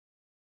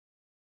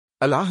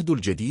العهد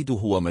الجديد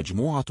هو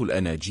مجموعة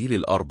الأناجيل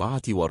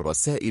الأربعة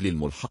والرسائل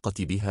الملحقة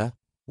بها،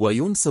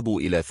 وينسب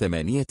إلى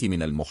 8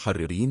 من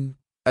المحررين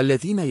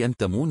الذين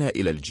ينتمون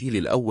إلى الجيل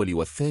الأول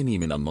والثاني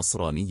من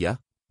النصرانية،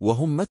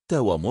 وهم متى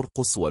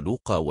ومرقس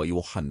ولوقا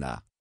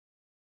ويوحنا.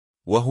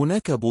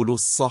 وهناك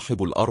بولس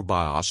صاحب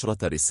الأربع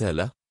 10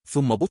 رسالة،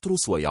 ثم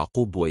بطرس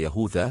ويعقوب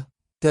ويهوذا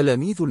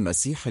تلاميذ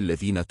المسيح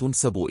الذين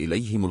تنسب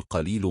إليهم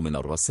القليل من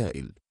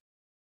الرسائل.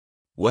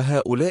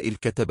 وهؤلاء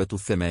الكتبة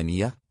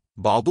 8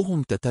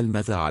 بعضهم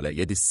تتلمذ على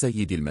يد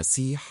السيد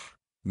المسيح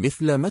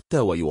مثل متى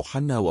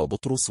ويوحنا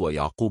وبطرس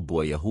ويعقوب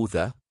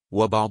ويهوذا،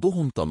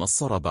 وبعضهم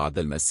تنصر بعد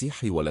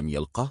المسيح ولم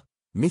يلقه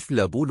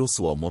مثل بولس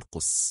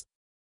ومرقس.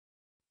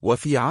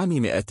 وفي عام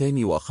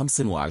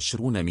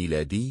 225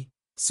 ميلادي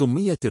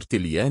سمي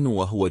ترتليان،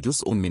 وهو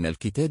جزء من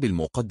الكتاب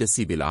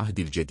المقدس بالعهد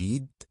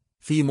الجديد،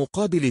 في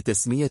مقابل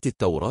تسمية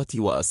التوراة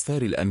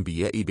وأسفار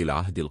الأنبياء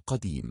بالعهد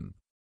القديم.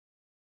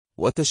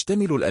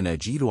 وتشتمل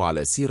الأناجيل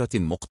على سيرة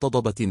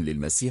مقتضبة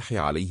للمسيح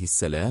عليه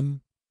السلام،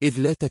 إذ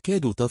لا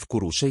تكاد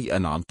تذكر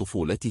شيئا عن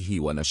طفولته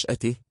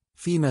ونشأته،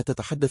 فيما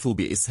تتحدث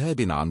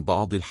بإسهاب عن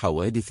بعض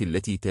الحوادث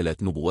التي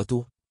تلت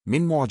نبوته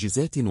من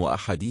معجزات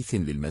وأحاديث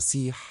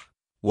للمسيح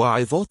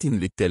وعظات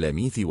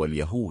للتلاميذ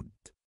واليهود.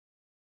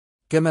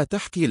 كما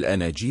تحكي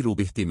الأناجيل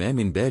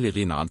باهتمام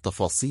بالغ عن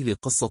تفاصيل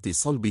قصة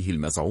صلبه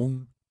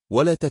المزعوم،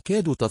 ولا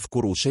تكاد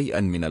تذكر شيئا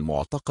من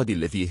المعتقد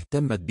الذي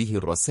اهتمت به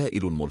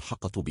الرسائل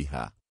الملحقة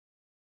بها.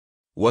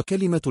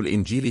 وكلمة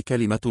الإنجيل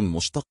كلمة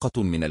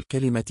مشتقة من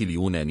الكلمة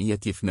اليونانية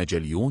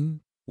فنجليون،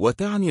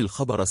 وتعني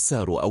الخبر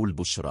السار أو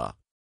البشرى.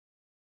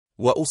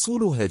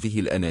 وأصول هذه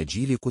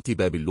الأناجيل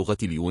كتب باللغة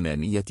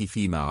اليونانية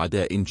فيما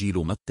عدا إنجيل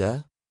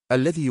متى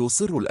الذي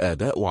يصر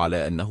الآباء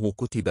على أنه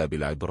كتب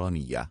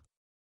بالعبرانية.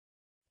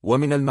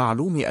 ومن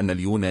المعلوم أن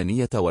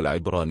اليونانية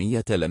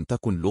والعبرانية لم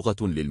تكن لغة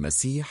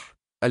للمسيح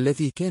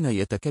الذي كان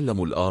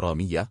يتكلم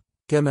الآرامية،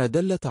 كما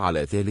دلت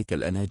على ذلك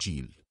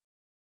الأناجيل.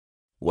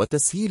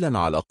 وتسهيلا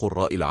على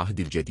قراء العهد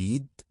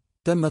الجديد،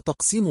 تم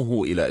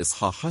تقسيمه إلى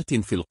إصحاحات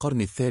في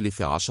القرن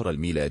 13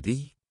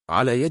 الميلادي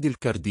على يد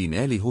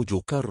الكاردينال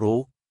هوجو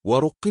كارو،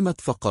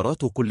 ورقمت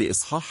فقرات كل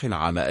إصحاح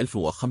عام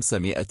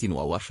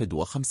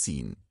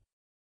 1551.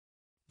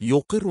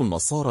 يقر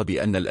النصارى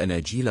بأن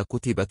الأناجيل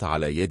كتبت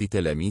على يد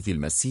تلاميذ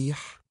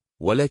المسيح،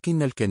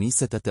 ولكن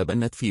الكنيسة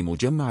تبنت في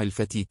مجمع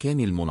الفاتيكان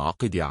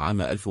المنعقد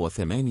عام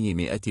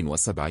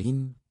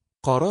 1870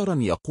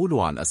 قراراً يقول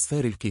عن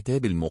أسفار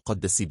الكتاب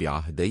المقدس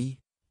بعهدي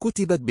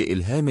كتبت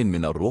بإلهام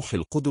من الروح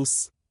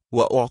القدس،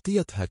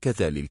 وأعطيت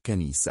هكذا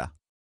للكنيسة.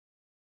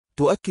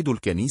 تؤكد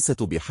الكنيسة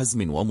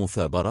بحزم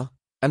ومثابرة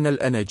أن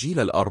الأناجيل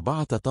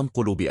الأربعة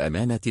تنقل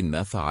بأمانة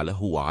ما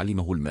فعله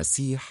وعلمه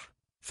المسيح،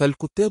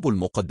 فالكتاب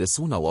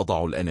المقدسون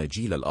وضعوا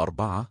الأناجيل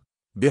الأربعة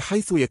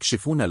بحيث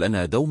يكشفون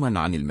لنا دوما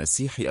عن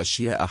المسيح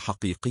أشياء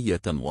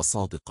حقيقية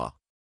وصادقة.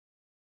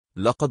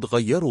 لقد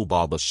غيروا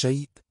بعض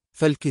الشيء،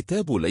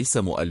 فالكتاب ليس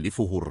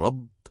مؤلفه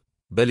الرب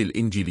بل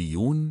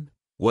الإنجيليون،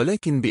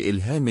 ولكن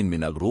بإلهام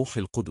من الروح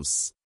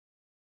القدس.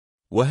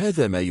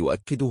 وهذا ما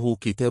يؤكده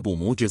كتاب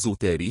موجز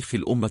تاريخ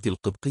الأمة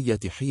القبطية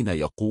حين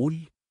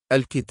يقول: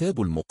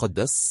 الكتاب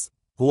المقدس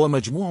هو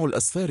مجموع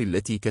الأسفار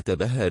التي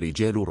كتبها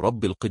رجال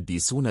الرب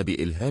القديسون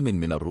بإلهام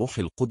من الروح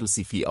القدس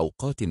في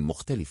أوقات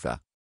مختلفة.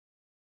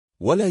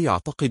 ولا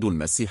يعتقد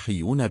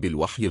المسيحيون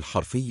بالوحي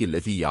الحرفي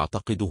الذي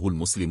يعتقده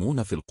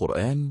المسلمون في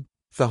القرآن،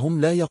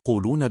 فهم لا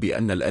يقولون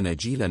بأن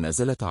الأناجيل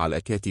نزلت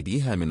على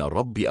كاتبيها من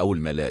الرب أو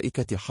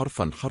الملائكة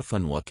حرفا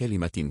حرفا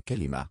وكلمة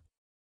كلمة،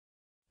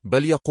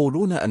 بل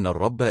يقولون أن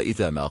الرب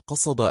إذا ما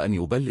قصد أن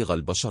يبلغ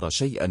البشر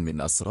شيئا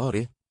من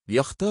أسراره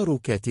يختار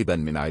كاتبا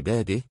من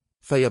عباده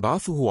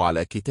فيبعثه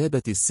على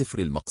كتابة السفر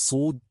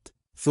المقصود،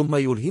 ثم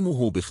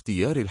يلهمه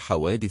باختيار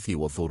الحوادث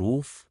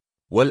والظروف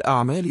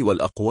والأعمال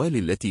والأقوال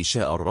التي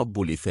شاء الرب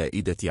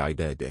لفائدة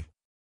عباده.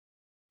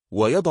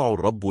 ويضع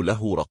الرب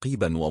له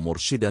رقيبا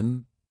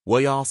ومرشدا،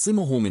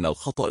 ويعصمه من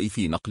الخطأ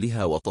في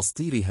نقلها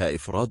وتسطيرها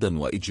إفرادا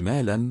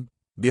وإجمالا،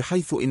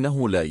 بحيث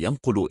إنه لا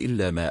ينقل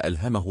إلا ما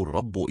ألهمه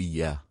الرب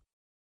إياه.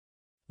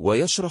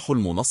 ويشرح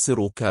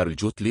المنصر كارل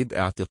جوتليب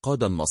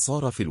اعتقاد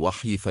النصارى في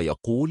الوحي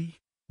فيقول: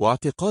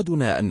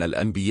 واعتقادنا أن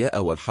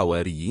الأنبياء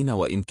والحواريين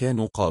وإن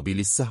كانوا قابل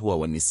السهو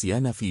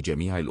والنسيان في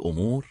جميع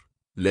الأمور،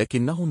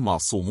 لكنهم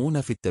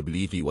معصومون في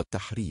التبليغ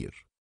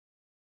والتحرير.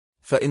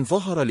 فإن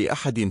ظهر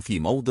لأحد في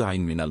موضع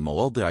من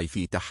المواضع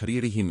في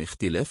تحريرهم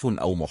اختلاف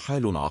أو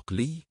محال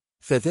عقلي،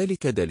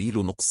 فذلك دليل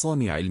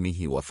نقصان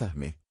علمه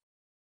وفهمه.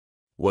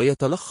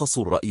 ويتلخص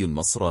الرأي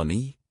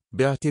النصراني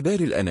باعتبار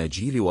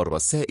الأناجيل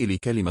والرسائل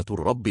كلمة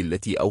الرب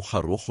التي أوحى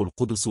الروح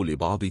القدس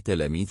لبعض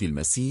تلاميذ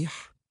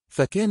المسيح،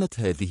 فكانت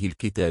هذه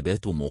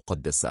الكتابات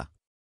مقدسة.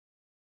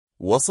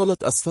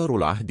 وصلت أسفار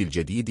العهد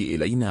الجديد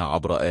إلينا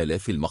عبر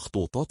آلاف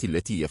المخطوطات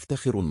التي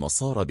يفتخر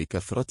النصارى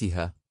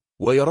بكثرتها،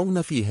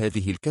 ويرون في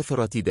هذه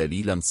الكثرة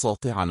دليلا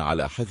ساطعا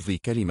على حفظ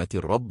كلمة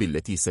الرب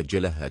التي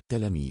سجلها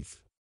التلاميذ.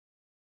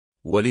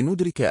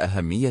 ولندرك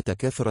أهمية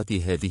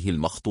كثرة هذه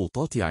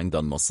المخطوطات عند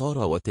النصارى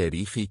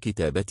وتاريخ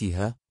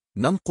كتابتها،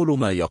 ننقل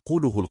ما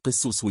يقوله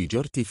القس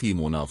سويجرت في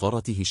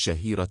مناظرته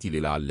الشهيرة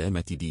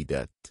للعلامة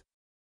ديدات.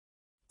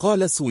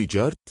 قال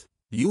سويجارت: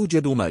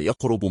 يوجد ما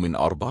يقرب من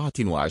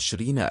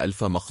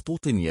 24,000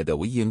 مخطوط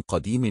يدوي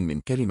قديم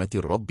من كلمة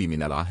الرب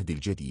من العهد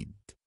الجديد،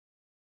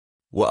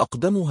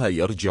 وأقدمها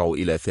يرجع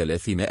إلى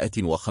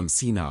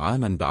 350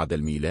 عاما بعد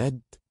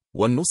الميلاد،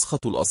 والنسخة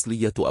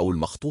الأصلية أو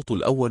المخطوط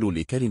الأول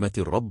لكلمة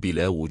الرب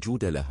لا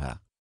وجود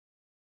لها.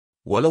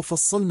 ولو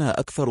فصلنا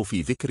أكثر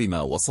في ذكر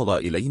ما وصل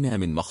إلينا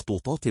من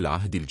مخطوطات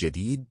العهد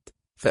الجديد،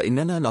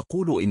 فإننا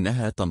نقول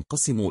إنها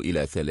تنقسم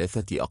إلى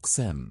 3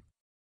 أقسام.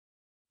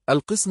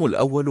 القسم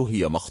الأول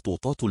هي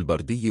مخطوطات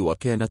البردي،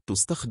 وكانت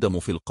تستخدم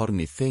في القرن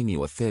الثاني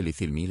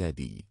والثالث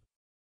الميلادي،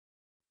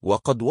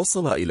 وقد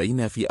وصل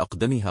إلينا في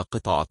أقدمها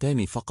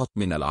قطعتان فقط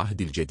من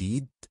العهد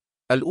الجديد.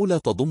 الأولى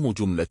تضم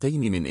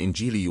جملتين من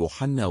إنجيل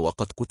يوحنا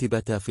وقد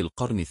كتبتا في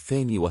القرن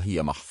الثاني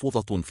وهي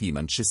محفوظة في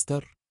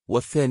مانشستر،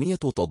 والثانية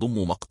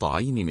تضم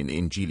مقطعين من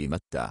إنجيل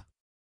متى.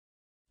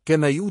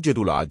 كما يوجد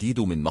العديد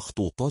من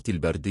مخطوطات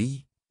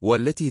البردي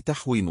والتي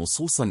تحوي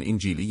نصوصا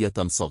إنجيلية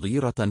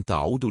صغيرة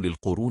تعود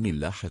للقرون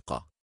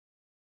اللاحقة.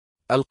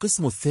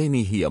 القسم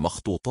الثاني هي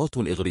مخطوطات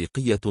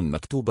إغريقية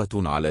مكتوبة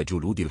على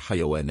جلود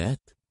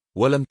الحيوانات،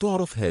 ولم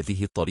تعرف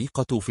هذه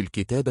الطريقة في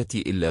الكتابة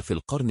إلا في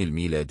القرن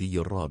الميلادي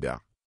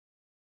الرابع.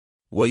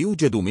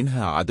 ويوجد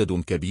منها عدد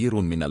كبير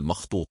من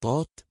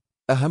المخطوطات،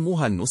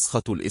 أهمها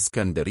النسخة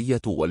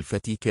الإسكندرية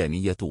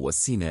والفاتيكانية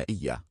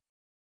والسينائية.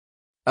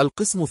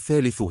 القسم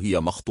الثالث هي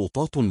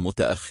مخطوطات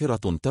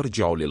متأخرة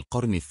ترجع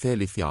للقرن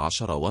الثالث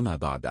عشر وما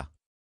بعده.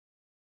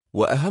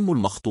 وأهم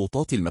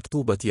المخطوطات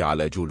المكتوبة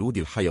على جلود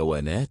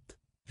الحيوانات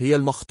هي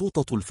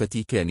المخطوطة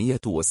الفاتيكانية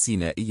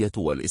والسينائية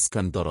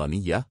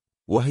والإسكندرانية،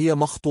 وهي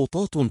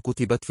مخطوطات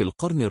كتبت في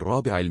القرن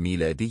الرابع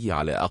الميلادي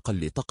على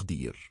أقل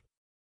تقدير.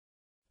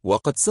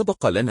 وقد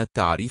سبق لنا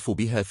التعريف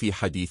بها في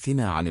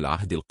حديثنا عن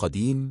العهد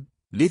القديم،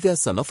 لذا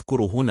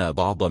سنذكر هنا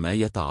بعض ما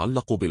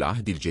يتعلق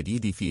بالعهد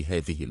الجديد في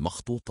هذه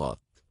المخطوطات.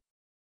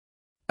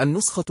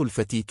 النسخة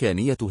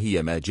الفاتيكانية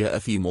هي ما جاء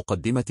في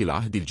مقدمة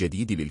العهد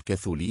الجديد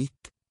للكاثوليك،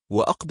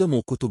 وأقدم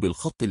كتب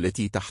الخط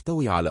التي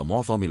تحتوي على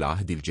معظم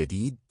العهد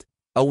الجديد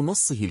أو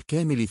نصه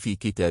الكامل في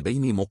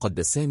كتابين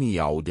مقدسان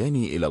يعودان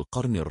إلى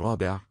القرن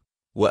الرابع،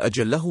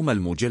 وأجلهما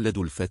المجلد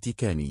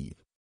الفاتيكاني.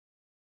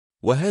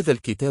 وهذا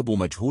الكتاب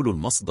مجهول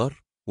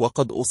المصدر،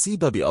 وقد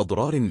أصيب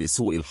بأضرار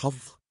لسوء الحظ،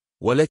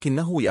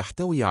 ولكنه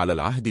يحتوي على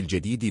العهد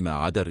الجديد ما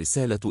عدا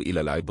الرسالة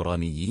إلى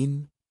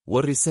العبرانيين،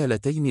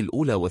 والرسالتين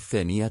الأولى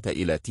والثانية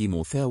إلى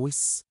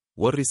تيموثاوس،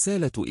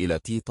 والرسالة إلى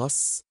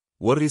تيطس،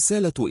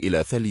 والرسالة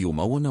إلى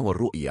فليمون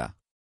والرؤيا.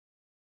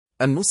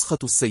 النسخة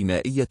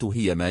السينائية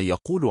هي ما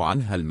يقول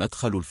عنها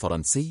المدخل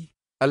الفرنسي: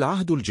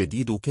 العهد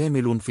الجديد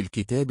كامل في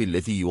الكتاب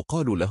الذي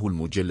يقال له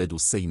المجلد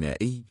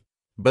السينائي،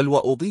 بل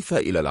وأضيف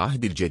إلى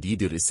العهد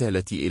الجديد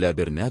الرسالة إلى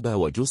برنابا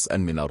وجزءا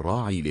من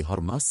الراعي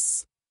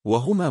لهرمس،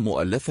 وهما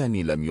مؤلفان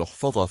لم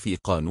يحفظا في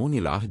قانون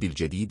العهد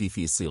الجديد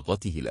في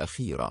صيغته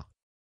الأخيرة.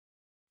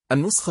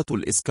 النسخة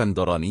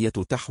الإسكندرانية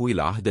تحوي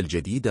العهد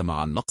الجديد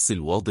مع النقص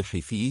الواضح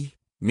فيه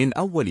من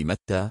أول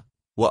متى،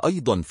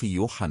 وأيضا في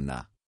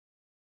يوحنا،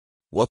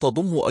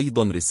 وتضم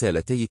أيضا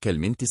رسالتي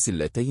كالمنتس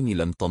اللتين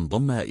لم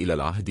تنضما إلى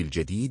العهد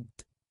الجديد،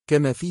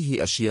 كما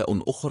فيه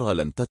أشياء أخرى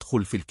لم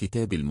تدخل في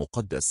الكتاب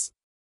المقدس.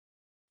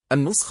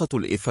 النسخة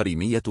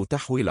الإفريمية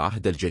تحوي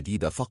العهد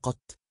الجديد فقط،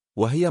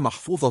 وهي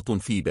محفوظة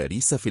في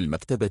باريس في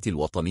المكتبة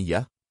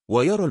الوطنية،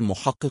 ويرى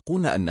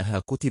المحققون أنها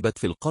كتبت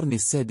في القرن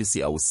السادس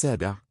أو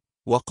السابع،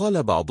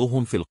 وقال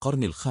بعضهم في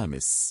القرن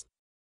الخامس.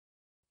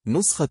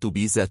 نسخة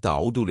بيزا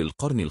تعود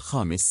للقرن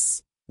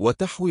الخامس،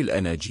 وتحوي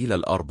الأناجيل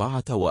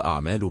الأربعة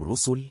وأعمال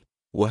الرسل،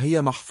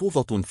 وهي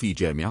محفوظة في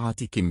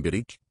جامعة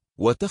كامبريدج،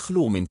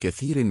 وتخلو من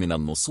كثير من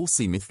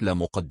النصوص مثل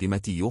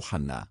مقدمة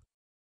يوحنا.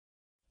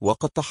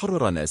 وقد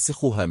تحرر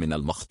ناسخها من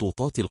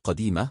المخطوطات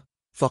القديمة،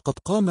 فقد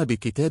قام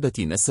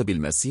بكتابة نسب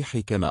المسيح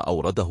كما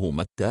أورده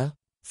متى،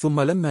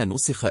 ثم لما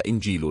نسخ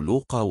إنجيل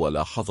لوقا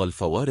ولاحظ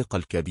الفوارق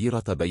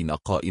الكبيرة بين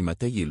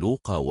قائمتي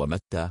لوقا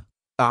ومتى،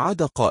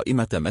 أعاد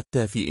قائمة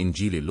متى في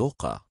إنجيل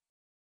لوقا.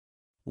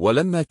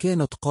 ولما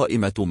كانت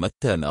قائمة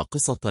متى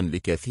ناقصة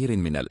لكثير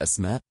من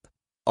الأسماء،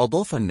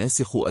 أضاف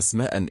الناسخ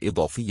أسماء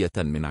إضافية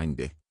من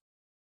عنده.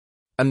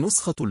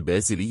 النسخة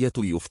البازلية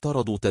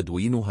يفترض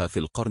تدوينها في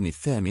القرن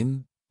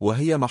الثامن،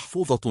 وهي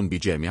محفوظة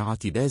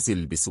بجامعة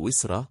بازل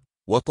بسويسرا،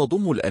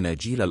 وتضم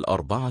الأناجيل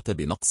الأربعة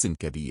بنقص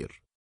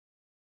كبير.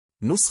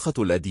 نسخة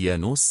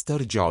الأديانوس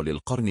ترجع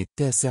للقرن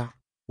التاسع،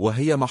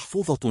 وهي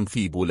محفوظة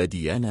في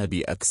بولديانا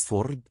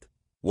بأكسفورد،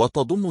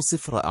 وتضم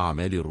سفر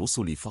أعمال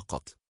الرسل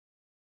فقط.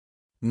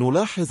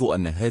 نلاحظ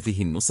أن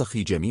هذه النسخ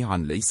جميعا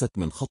ليست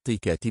من خط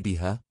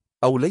كاتبها،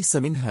 أو ليس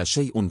منها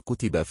شيء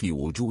كتب في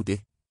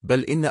وجوده،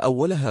 بل إن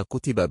أولها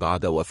كتب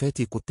بعد وفاة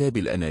كتاب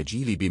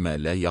الأناجيل بما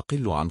لا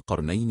يقل عن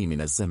قرنين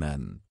من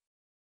الزمان.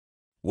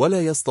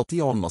 ولا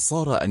يستطيع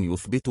النصارى أن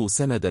يثبتوا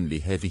سندا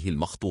لهذه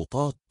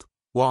المخطوطات،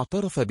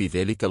 واعترف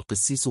بذلك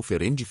القسيس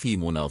فرنج في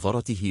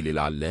مناظرته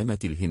للعلامة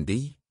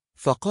الهندي،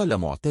 فقال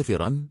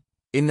معتذرا: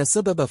 إن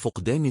سبب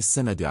فقدان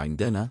السند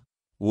عندنا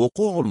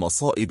وقوع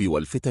المصائب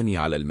والفتن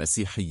على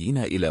المسيحيين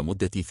إلى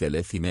مدة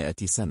 300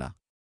 سنة.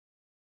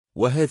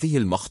 وهذه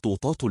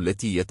المخطوطات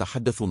التي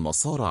يتحدث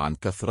النصارى عن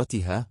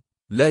كثرتها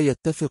لا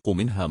يتفق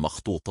منها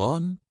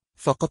مخطوطان،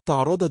 فقد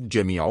تعرضت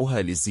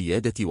جميعها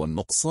للزيادة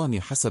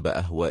والنقصان حسب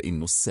أهواء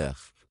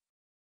النساخ،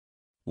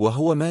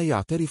 وهو ما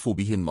يعترف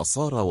به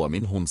النصارى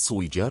ومنهم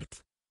سويجرت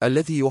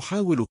الذي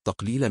يحاول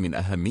التقليل من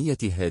أهمية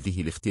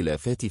هذه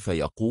الاختلافات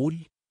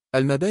فيقول: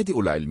 المبادئ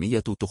العلمية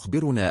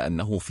تخبرنا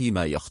أنه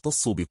فيما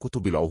يختص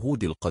بكتب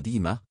العهود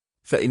القديمة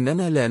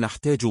فإننا لا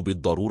نحتاج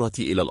بالضرورة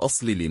إلى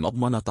الأصل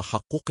لنضمن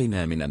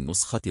تحققنا من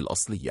النسخة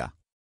الأصلية.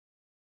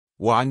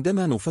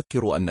 وعندما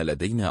نفكر أن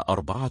لدينا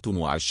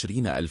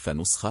 24,000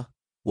 نسخة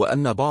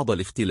وأن بعض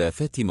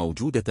الاختلافات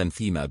موجودة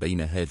فيما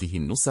بين هذه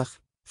النسخ،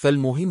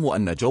 فالمهم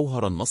أن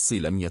جوهر النص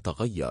لم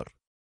يتغير.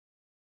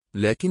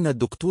 لكن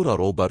الدكتور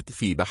روبرت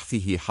في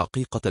بحثه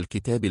حقيقة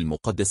الكتاب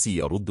المقدس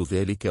يرد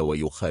ذلك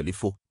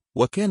ويخالفه،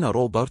 وكان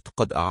روبرت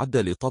قد أعد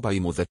لطبع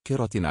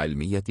مذكرة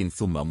علمية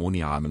ثم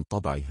منع من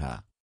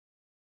طبعها.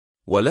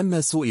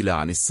 ولما سئل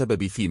عن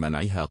السبب في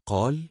منعها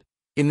قال: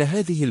 إن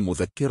هذه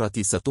المذكرة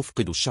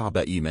ستفقد الشعب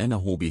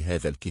إيمانه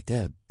بهذا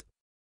الكتاب.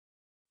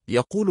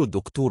 يقول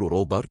الدكتور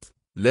روبرت: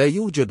 لا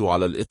يوجد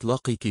على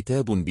الإطلاق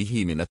كتاب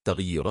به من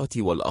التغييرات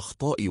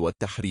والأخطاء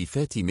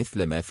والتحريفات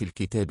مثل ما في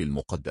الكتاب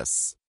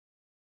المقدس.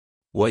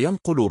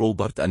 وينقل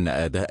روبرت أن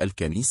آباء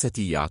الكنيسة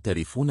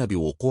يعترفون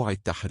بوقوع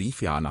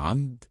التحريف عن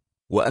عمد،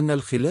 وأن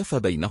الخلاف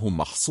بينهم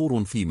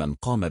محصور في من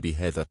قام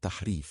بهذا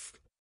التحريف.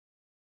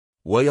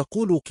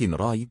 ويقول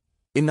كينراي: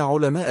 إن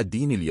علماء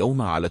الدين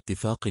اليوم على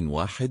اتفاق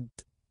واحد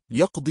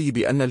يقضي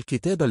بأن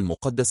الكتاب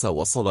المقدس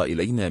وصل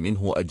إلينا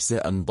منه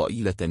أجزاء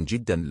ضئيلة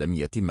جدا لم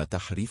يتم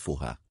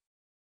تحريفها.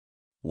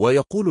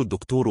 ويقول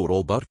الدكتور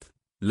روبرت: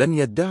 لن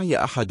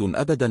يدعي أحد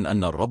أبدا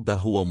أن الرب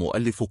هو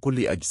مؤلف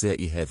كل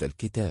أجزاء هذا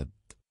الكتاب.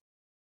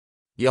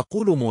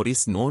 يقول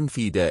موريس نون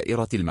في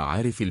دائرة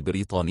المعارف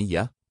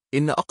البريطانية: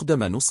 إن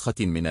أقدم نسخة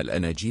من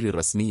الأناجيل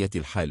الرسمية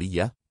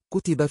الحالية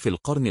كتب في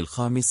القرن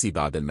الخامس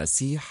بعد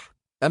المسيح،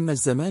 أما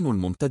الزمان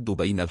الممتد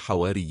بين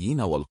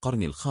الحواريين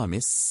والقرن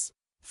الخامس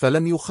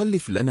فلم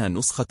يخلف لنا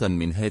نسخة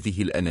من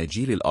هذه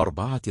الأناجيل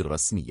الأربعة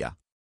الرسمية.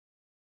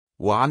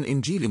 وعن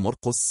إنجيل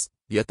مرقس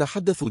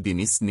يتحدث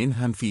دينيس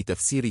نينهام في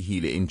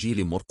تفسيره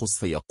لإنجيل مرقس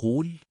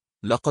فيقول: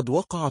 لقد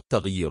وقعت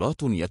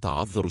تغييرات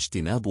يتعذر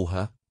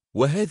اجتنابها،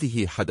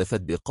 وهذه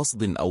حدثت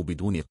بقصد أو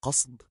بدون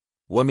قصد،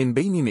 ومن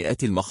بين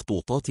مئات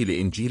المخطوطات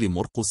لإنجيل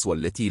مرقس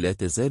والتي لا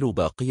تزال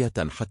باقية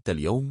حتى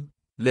اليوم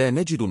لا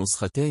نجد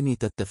نسختان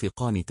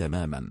تتفقان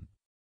تماما.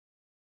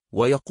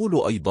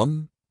 ويقول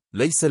أيضا: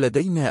 ليس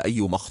لدينا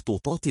أي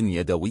مخطوطات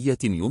يدوية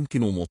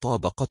يمكن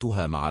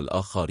مطابقتها مع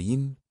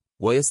الآخرين،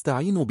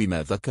 ويستعين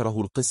بما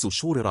ذكره القس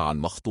شورر عن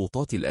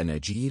مخطوطات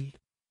الأناجيل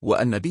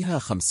وأن بها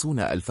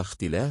 50,000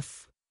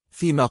 اختلاف،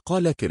 فيما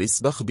قال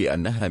كريسبخ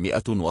بأنها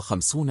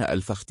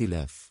 150,000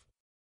 اختلاف.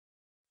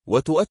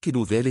 وتؤكد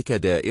ذلك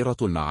دائرة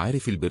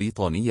المعارف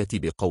البريطانية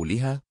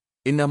بقولها: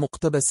 إن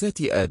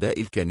مقتبسات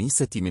آباء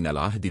الكنيسة من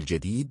العهد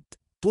الجديد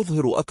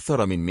تظهر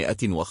أكثر من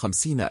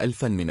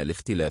 150,000 من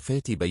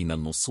الاختلافات بين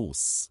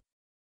النصوص.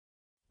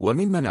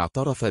 وممن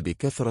اعترف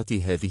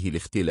بكثرة هذه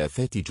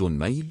الاختلافات جون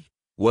ميل،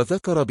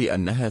 وذكر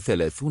بأنها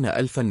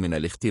 30,000 من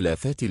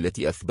الاختلافات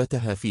التي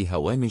أثبتها في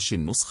هوامش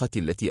النسخة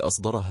التي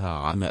أصدرها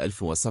عام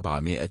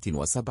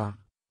 1707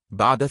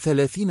 بعد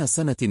 30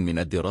 سنة من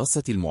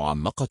الدراسة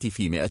المعمقة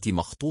في 100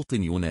 مخطوط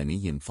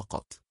يوناني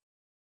فقط.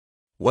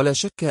 ولا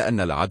شك أن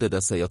العدد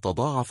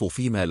سيتضاعف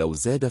فيما لو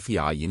زاد في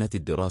عينة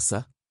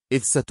الدراسة، إذ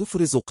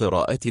ستفرز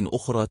قراءات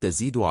أخرى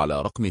تزيد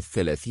على رقم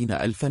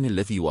 30,000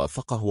 الذي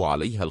وافقه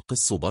عليها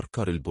القس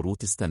باركر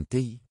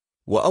البروتستانتي،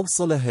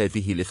 وأوصل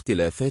هذه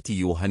الاختلافات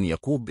يوهان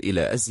يعقوب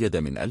إلى أزيد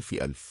من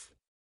 1,000.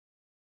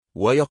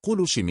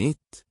 ويقول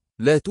شميت: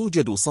 لا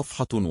توجد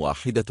صفحة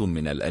واحدة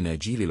من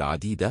الأناجيل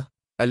العديدة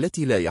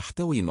التي لا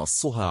يحتوي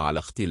نصها على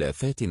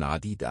اختلافات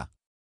عديدة.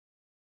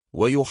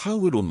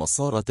 ويحاول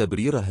النصارى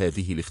تبرير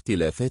هذه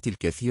الاختلافات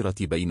الكثيرة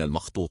بين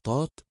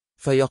المخطوطات،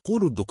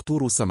 فيقول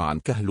الدكتور سمعان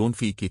كهلون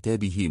في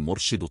كتابه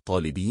مرشد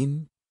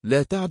الطالبين: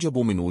 لا تعجب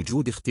من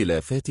وجود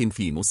اختلافات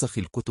في نسخ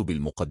الكتب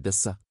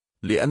المقدسة،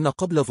 لأن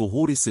قبل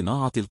ظهور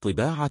صناعة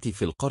الطباعة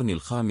في القرن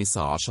الخامس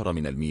عشر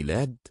من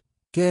الميلاد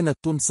كانت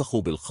تنسخ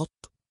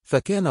بالخط،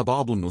 فكان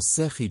بعض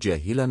النساخ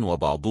جاهلا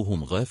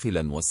وبعضهم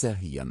غافلا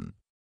وساهيا.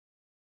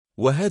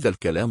 وهذا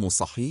الكلام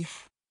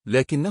صحيح،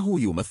 لكنه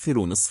يمثل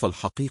نصف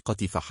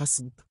الحقيقة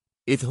فحسب،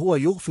 إذ هو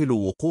يغفل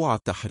وقوع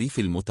التحريف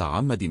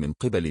المتعمد من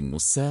قبل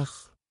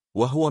النساخ،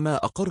 وهو ما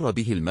أقر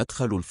به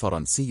المدخل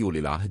الفرنسي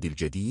للعهد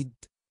الجديد،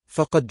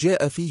 فقد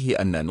جاء فيه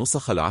أن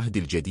نسخ العهد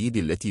الجديد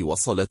التي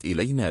وصلت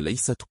إلينا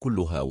ليست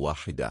كلها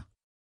واحدة.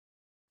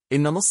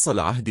 إن نص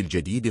العهد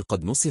الجديد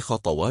قد نسخ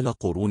طوال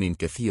قرون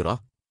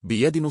كثيرة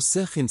بيد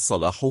نساخ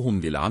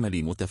صلاحهم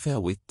للعمل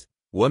متفاوت،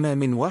 وما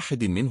من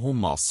واحد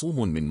منهم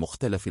معصوم من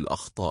مختلف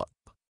الأخطاء.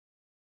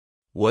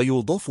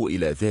 ويضاف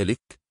إلى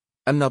ذلك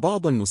أن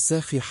بعض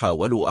النساخ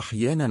حاولوا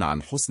أحيانا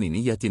عن حسن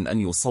نية أن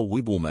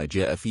يصوبوا ما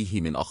جاء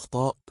فيه من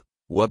أخطاء،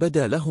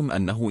 وبدا لهم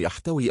أنه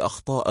يحتوي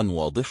أخطاء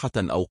واضحة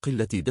أو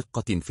قلة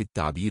دقة في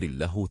التعبير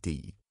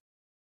اللاهوتي.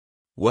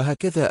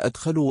 وهكذا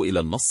أدخلوا إلى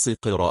النص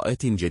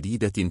قراءات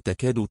جديدة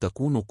تكاد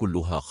تكون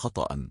كلها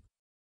خطأ.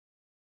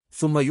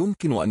 ثم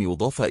يمكن أن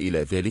يضاف إلى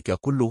ذلك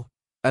كله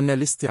أن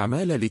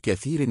الاستعمال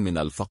لكثير من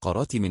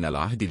الفقرات من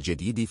العهد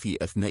الجديد في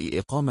أثناء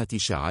إقامة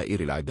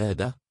شعائر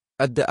العبادة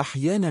أدى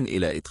أحيانا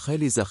إلى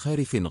إدخال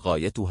زخارف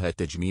غايتها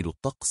تجميل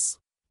الطقس،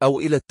 أو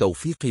إلى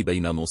التوفيق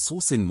بين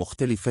نصوص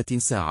مختلفة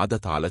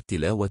ساعدت على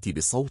التلاوة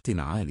بصوت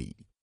عالي.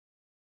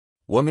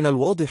 ومن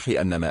الواضح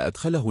أن ما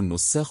أدخله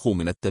النساخ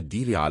من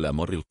التبديل على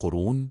مر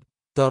القرون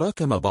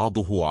تراكم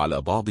بعضه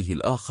على بعضه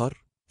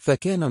الآخر،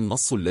 فكان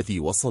النص الذي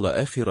وصل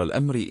آخر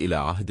الأمر إلى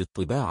عهد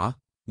الطباعة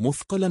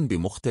مثقلا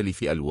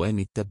بمختلف ألوان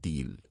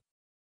التبديل.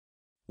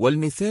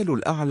 والمثال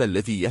الأعلى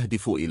الذي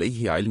يهدف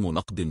إليه علم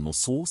نقد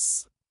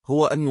النصوص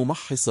هو أن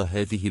يمحص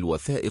هذه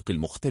الوثائق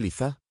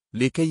المختلفة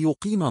لكي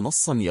يقيم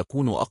نصا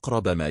يكون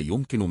أقرب ما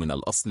يمكن من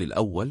الأصل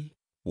الأول،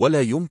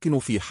 ولا يمكن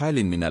في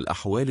حال من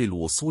الأحوال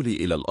الوصول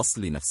إلى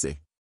الأصل نفسه.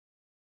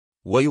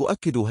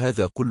 ويؤكد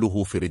هذا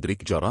كله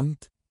فريدريك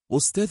جارانت،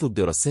 أستاذ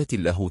الدراسات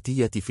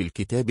اللاهوتية في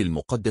الكتاب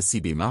المقدس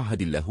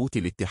بمعهد اللاهوت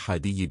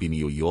الاتحادي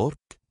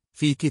بنيويورك،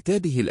 في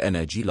كتابه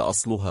الأناجيل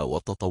أصلها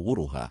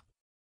وتطورها.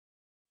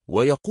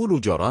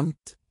 ويقول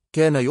جارانت: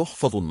 كان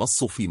يحفظ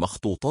النص في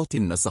مخطوطات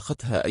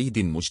نسختها أيد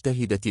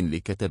مجتهدة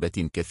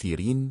لكتبة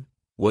كثيرين،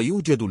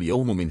 ويوجد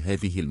اليوم من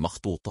هذه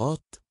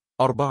المخطوطات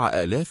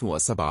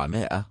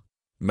 4700،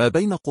 ما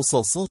بين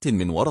قصاصات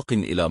من ورق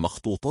إلى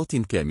مخطوطات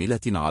كاملة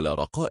على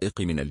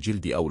رقائق من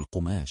الجلد أو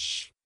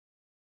القماش.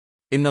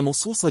 إن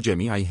نصوص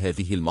جميع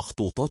هذه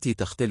المخطوطات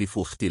تختلف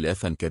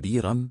اختلافا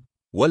كبيرا،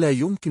 ولا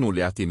يمكن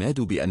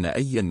الاعتماد بأن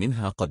أي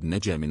منها قد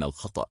نجا من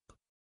الخطأ.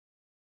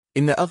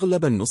 إن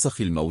أغلب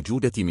النسخ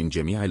الموجودة من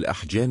جميع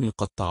الأحجام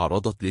قد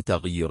تعرضت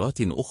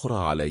لتغييرات أخرى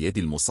على يد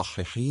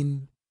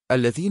المصححين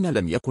الذين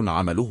لم يكن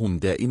عملهم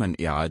دائما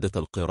إعادة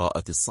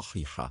القراءة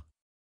الصحيحة.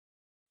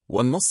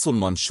 والنص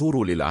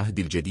المنشور للعهد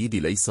الجديد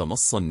ليس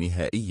نصا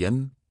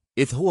نهائيا،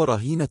 إذ هو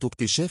رهينة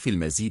اكتشاف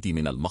المزيد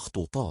من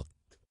المخطوطات.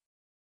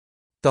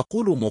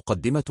 تقول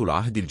مقدمة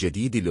العهد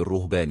الجديد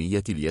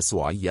للرهبانية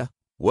اليسوعية: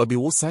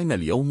 وبوسعنا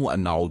اليوم أن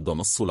نعد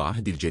نص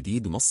العهد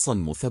الجديد نصا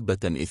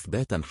مثبتا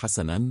إثباتا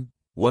حسنا،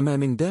 وما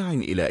من داع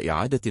إلى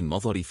إعادة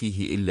النظر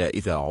فيه إلا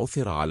إذا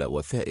عثر على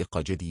وثائق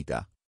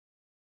جديدة.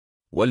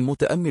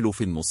 والمتأمل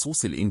في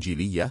النصوص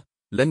الإنجيلية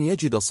لن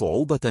يجد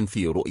صعوبة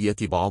في رؤية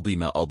بعض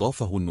ما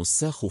أضافه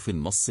النساخ في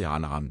النص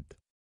عن عمد.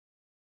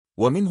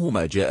 ومنه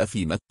ما جاء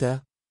في متى: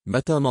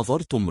 متى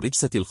نظرتم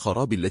رجسة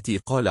الخراب التي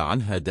قال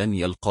عنها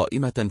دانيال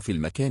قائمة في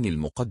المكان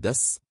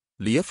المقدس،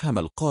 ليفهم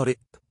القارئ،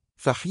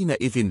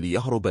 فحينئذ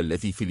ليهرب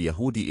الذي في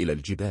اليهود إلى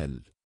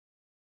الجبال.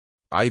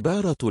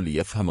 عبارة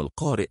ليفهم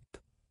القارئ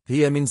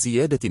هي من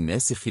زيادة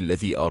الناسخ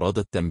الذي أراد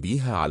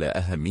التنبيه على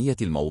أهمية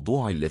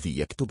الموضوع الذي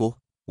يكتبه،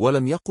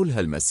 ولم يقلها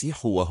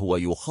المسيح وهو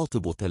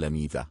يخاطب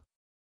تلاميذه.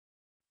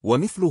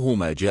 ومثله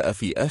ما جاء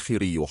في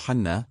آخر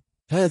يوحنا: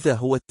 هذا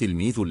هو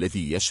التلميذ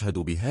الذي يشهد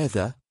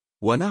بهذا،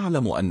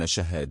 ونعلم أن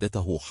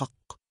شهادته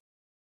حق.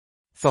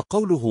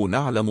 فقوله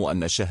نعلم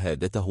أن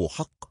شهادته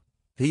حق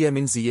هي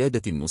من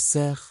زيادة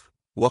النساخ،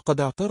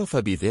 وقد اعترف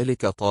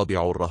بذلك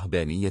طابع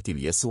الرهبانية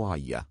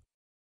اليسوعية.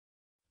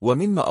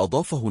 ومما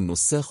أضافه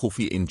النساخ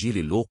في إنجيل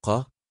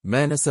لوقا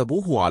ما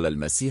نسبوه على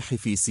المسيح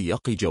في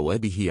سياق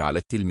جوابه على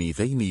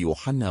التلميذين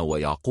يوحنا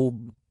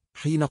ويعقوب،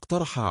 حين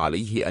اقترح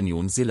عليه أن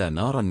ينزل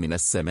نارا من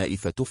السماء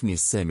فتفني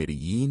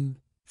السامريين،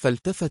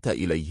 فالتفت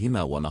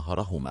إليهما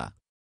ونهرهما.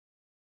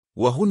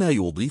 وهنا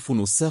يضيف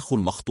نساخ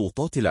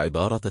المخطوطات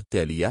العبارة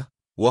التالية: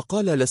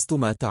 وقال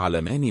لستما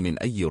تعلمان من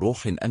أي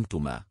روح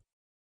أنتما.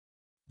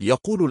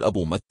 يقول الأب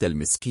متى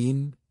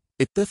المسكين: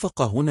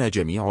 اتفق هنا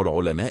جميع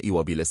العلماء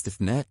وبلا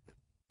استثناء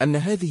أن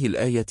هذه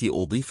الآية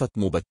أضيفت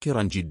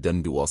مبكرا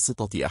جدا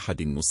بواسطة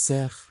أحد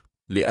النساخ،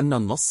 لأن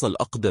النص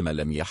الأقدم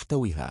لم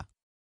يحتوها.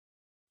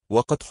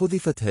 وقد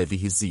حذفت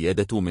هذه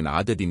الزيادة من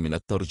عدد من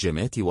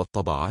الترجمات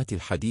والطبعات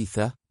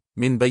الحديثة،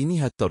 من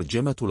بينها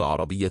الترجمة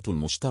العربية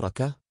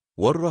المشتركة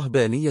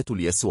والرهبانية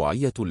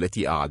اليسوعية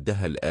التي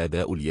أعدها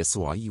الآباء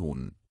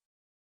اليسوعيون.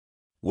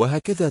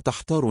 وهكذا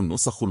تحتار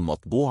النسخ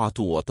المطبوعة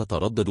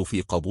وتتردد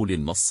في قبول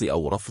النص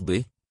أو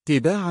رفضه،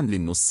 تباعا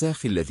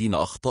للنساخ الذين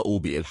أخطأوا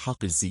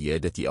بإلحاق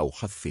الزيادة أو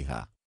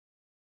حذفها.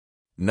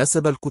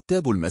 نسب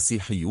الكتاب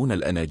المسيحيون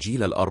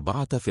الأناجيل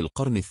الأربعة في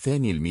القرن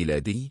الثاني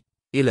الميلادي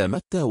إلى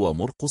متى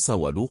ومرقس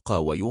ولوقا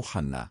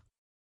ويوحنا.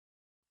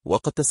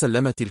 وقد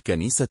تسلمت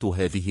الكنيسة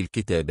هذه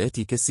الكتابات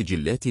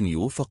كسجلات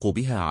يوثق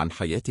بها عن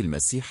حياة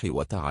المسيح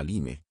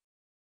وتعاليمه.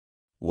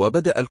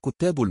 وبدأ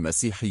الكتاب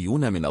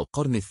المسيحيون من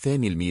القرن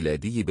الثاني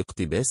الميلادي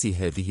باقتباس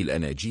هذه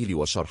الأناجيل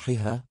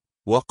وشرحها،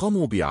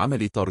 وقاموا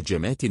بعمل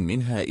ترجمات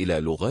منها إلى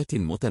لغات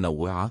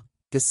متنوعة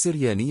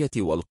كالسريانية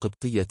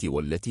والقبطية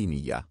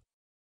واللاتينية.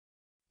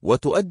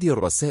 وتؤدي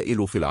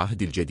الرسائل في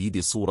العهد الجديد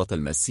صورة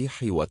المسيح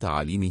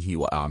وتعاليمه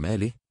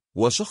وأعماله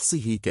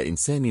وشخصه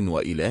كإنسان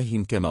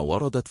وإله كما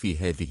وردت في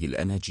هذه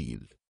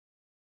الأناجيل.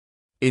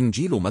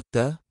 إنجيل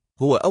متى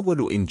هو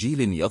أول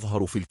إنجيل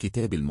يظهر في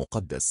الكتاب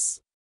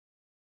المقدس،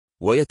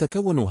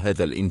 ويتكون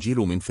هذا الإنجيل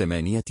من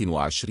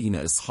 28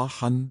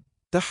 إصحاحا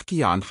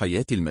تحكي عن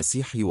حياة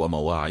المسيح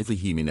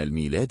ومواعظه من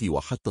الميلاد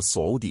وحتى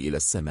الصعود إلى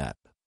السماء.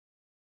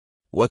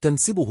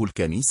 وتنسبه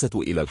الكنيسة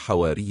إلى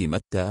الحواري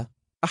متى،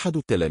 أحد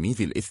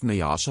التلاميذ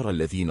 12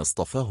 الذين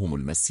اصطفاهم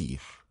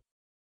المسيح.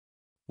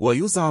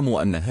 ويزعم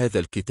أن هذا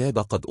الكتاب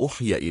قد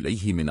أوحي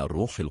إليه من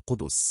الروح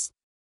القدس.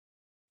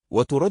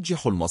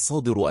 وترجح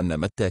المصادر أن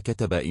متى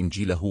كتب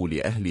إنجيله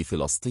لأهل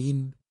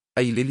فلسطين،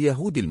 أي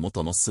لليهود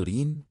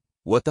المتنصرين،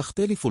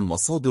 وتختلف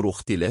المصادر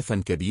اختلافا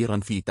كبيرا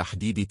في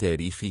تحديد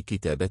تاريخ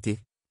كتابته،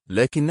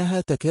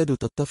 لكنها تكاد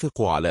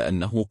تتفق على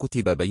أنه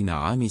كتب بين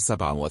عام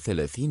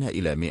 37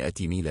 إلى 100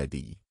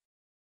 ميلادي.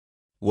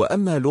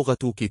 وأما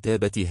لغة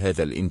كتابة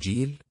هذا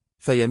الإنجيل،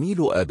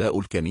 فيميل آباء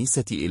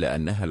الكنيسة إلى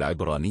أنها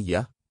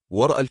العبرانية،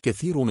 ورأى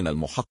الكثير من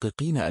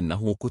المحققين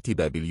أنه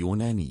كتب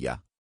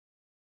باليونانية.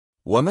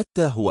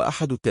 ومتى هو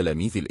أحد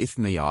التلاميذ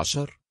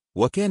 12،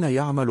 وكان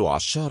يعمل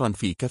عشارا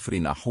في كفر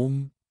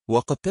نحوم،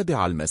 وقد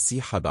تبع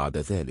المسيح بعد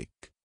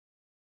ذلك.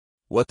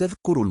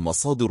 وتذكر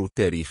المصادر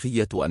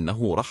التاريخية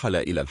أنه رحل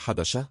إلى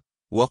الحبشة،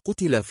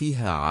 وقتل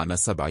فيها عام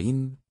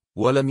 70،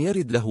 ولم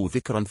يرد له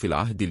ذكرا في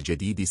العهد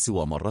الجديد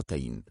سوى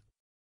مرتين.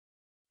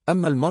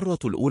 أما المرة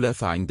الأولى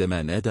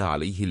فعندما نادى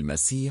عليه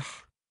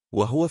المسيح،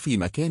 وهو في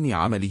مكان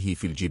عمله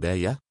في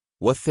الجباية،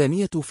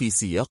 والثانية في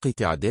سياق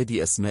تعداد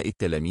أسماء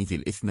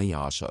التلاميذ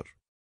 12.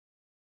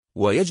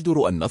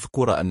 ويجدر أن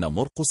نذكر أن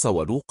مرقس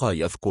ولوقا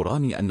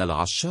يذكران أن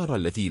العشار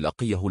الذي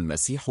لقيه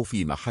المسيح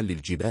في محل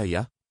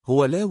الجباية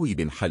هو لاوي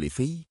بن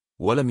حلفي،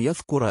 ولم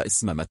يذكر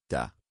اسم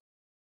متى.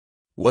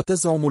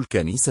 وتزعم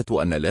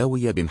الكنيسة أن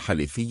لاوي بن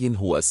حلفي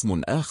هو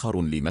اسم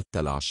آخر لمتى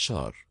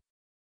العشار.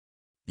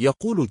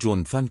 يقول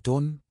جون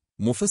فانتون،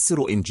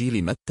 مفسر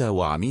إنجيل متى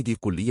وعميد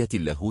كلية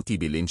اللاهوت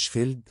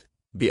بلينشفيلد،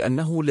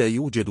 بأنه لا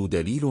يوجد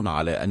دليل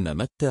على أن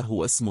متى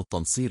هو اسم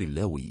التنصير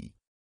اللاوي.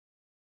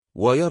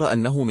 ويرى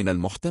أنه من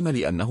المحتمل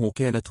أنه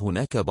كانت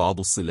هناك بعض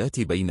الصلات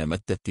بين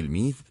متى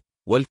التلميذ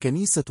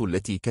والكنيسة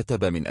التي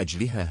كتب من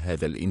أجلها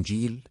هذا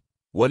الإنجيل،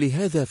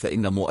 ولهذا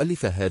فإن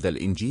مؤلف هذا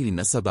الإنجيل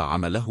نسب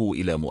عمله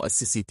إلى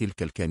مؤسس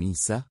تلك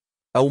الكنيسة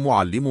أو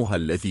معلمها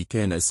الذي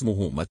كان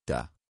اسمه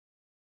متى.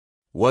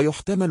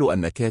 ويحتمل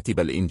أن كاتب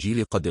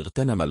الإنجيل قد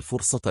اغتنم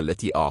الفرصة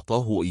التي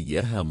أعطاه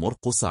إياها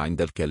مرقس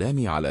عند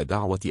الكلام على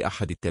دعوة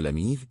أحد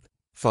التلاميذ،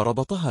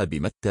 فربطها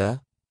بمتى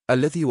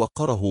الذي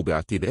وقره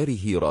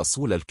باعتباره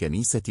رسول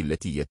الكنيسة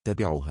التي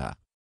يتبعها.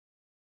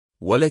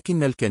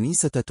 ولكن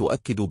الكنيسة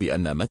تؤكد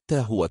بأن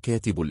متى هو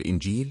كاتب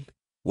الإنجيل،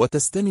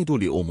 وتستند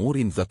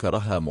لأمور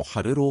ذكرها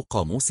محرر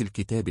قاموس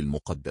الكتاب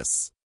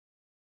المقدس.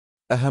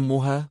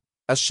 أهمها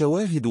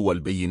الشواهد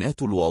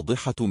والبينات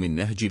الواضحة من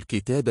نهج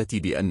الكتابة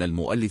بأن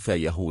المؤلف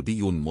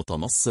يهودي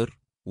متنصر،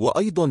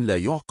 وأيضا لا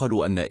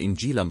يعقل أن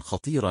إنجيلا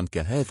خطيرا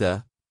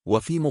كهذا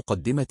وفي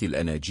مقدمة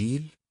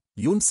الأناجيل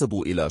ينسب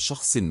إلى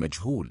شخص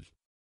مجهول.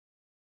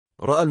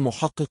 رأى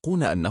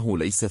المحققون أنه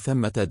ليس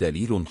ثمة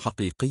دليل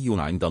حقيقي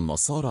عند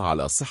النصارى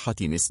على صحة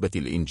نسبة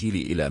الإنجيل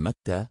إلى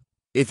متى،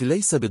 إذ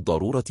ليس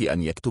بالضرورة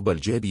أن يكتب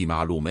الجابي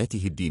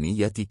معلوماته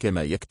الدينية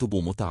كما يكتب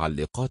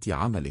متعلقات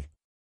عمله.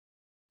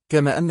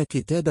 كما أن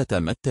كتابة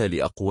متى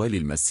لأقوال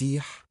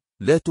المسيح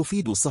لا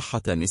تفيد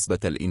صحة نسبة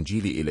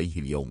الإنجيل إليه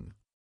اليوم.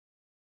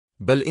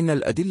 بل إن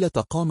الأدلة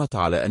قامت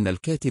على أن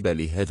الكاتب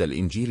لهذا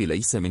الإنجيل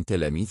ليس من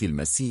تلاميذ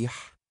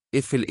المسيح،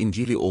 إذ في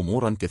الإنجيل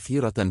أمورا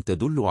كثيرة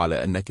تدل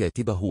على أن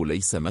كاتبه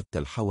ليس متى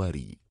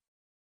الحواري.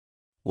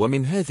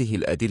 ومن هذه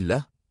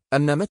الأدلة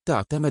أن متى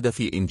اعتمد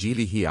في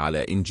إنجيله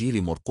على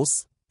إنجيل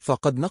مرقس،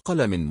 فقد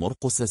نقل من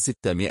مرقس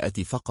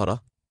 600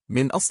 فقرة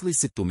من أصل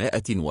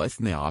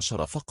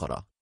 612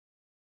 فقرة.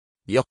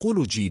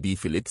 يقول جي بي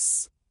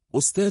فيليبس،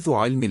 أستاذ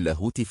علم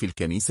اللاهوت في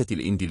الكنيسة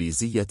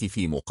الإنجليزية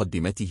في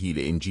مقدمته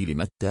لإنجيل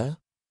متى،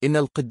 إن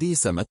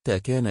القديس متى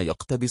كان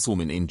يقتبس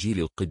من إنجيل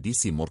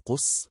القديس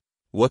مرقس،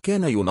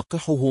 وكان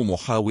ينقحه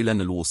محاولا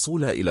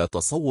الوصول إلى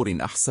تصور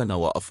أحسن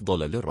وأفضل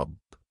للرب.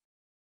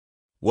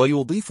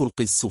 ويضيف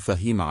القس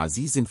فهيم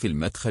عزيز في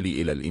المدخل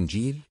إلى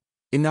الإنجيل،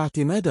 إن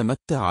اعتماد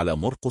متى على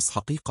مرقس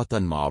حقيقة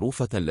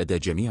معروفة لدى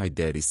جميع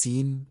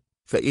الدارسين،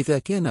 فإذا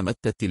كان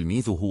متى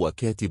التلميذ هو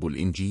كاتب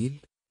الإنجيل،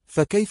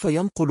 فكيف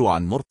ينقل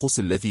عن مرقس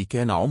الذي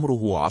كان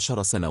عمره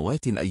 10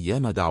 سنوات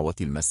أيام دعوة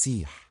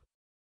المسيح؟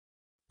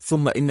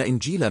 ثم إن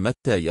إنجيل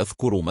متى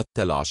يذكر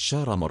متى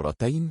العشار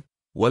مرتين،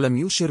 ولم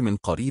يشر من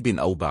قريب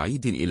أو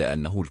بعيد إلى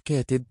أنه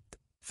الكاتب،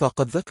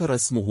 فقد ذكر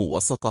اسمه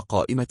وسط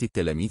قائمة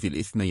التلاميذ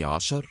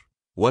 12،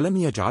 ولم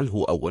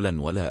يجعله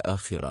أولا ولا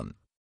آخرا.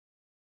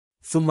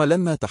 ثم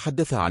لما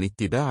تحدث عن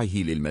اتباعه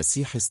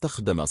للمسيح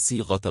استخدم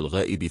صيغة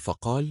الغائب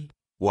فقال: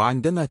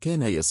 وعندما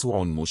كان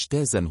يسوع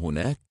مجتازا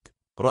هناك،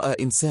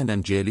 رأى إنسانا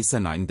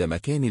جالسا عند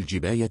مكان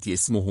الجباية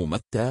اسمه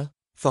متى،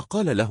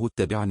 فقال له: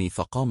 اتبعني،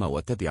 فقام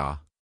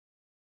وتبعه.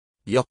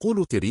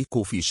 يقول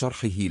تريكو في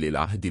شرحه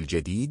للعهد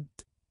الجديد: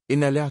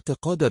 إن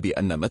الاعتقاد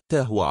بأن متى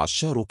هو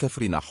عشار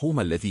كفر نحوم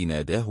الذي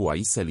ناداه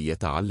عيسى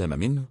ليتعلم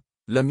منه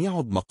لم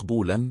يعد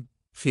مقبولا،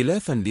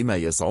 خلافا لما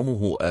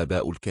يزعمه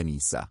آباء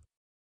الكنيسة.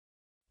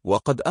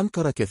 وقد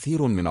أنكر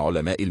كثير من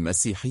علماء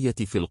المسيحية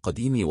في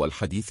القديم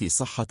والحديث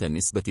صحة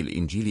نسبة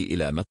الإنجيل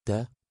إلى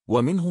متى،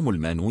 ومنهم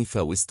المانوي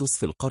فاوستوس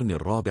في القرن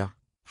الرابع،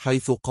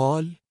 حيث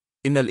قال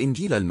إن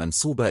الإنجيل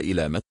المنسوب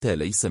إلى متى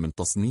ليس من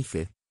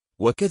تصنيفه،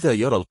 وكذا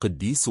يرى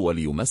القديس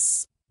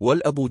وليمس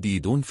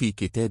والأبوديدون في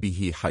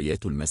كتابه حياة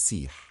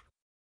المسيح.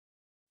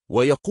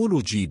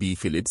 ويقول جي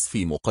فيليبس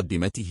في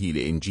مقدمته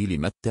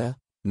لإنجيل متى: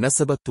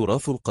 نسب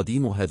التراث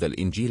القديم هذا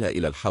الإنجيل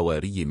إلى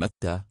الحواري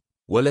متى،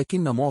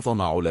 ولكن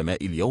معظم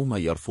علماء اليوم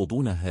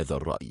يرفضون هذا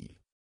الرأي.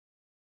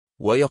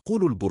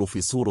 ويقول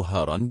البروفيسور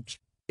هارنج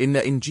إن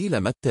إنجيل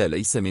متى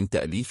ليس من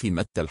تأليف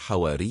متى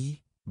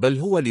الحواري، بل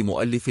هو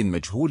لمؤلف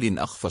مجهول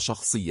أخفى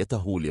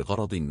شخصيته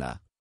لغرض ما.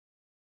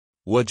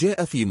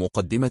 وجاء في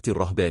مقدمة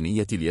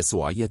الرهبانية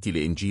اليسوعية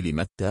لإنجيل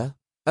متى: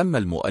 أما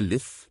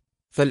المؤلف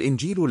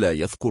فالإنجيل لا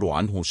يذكر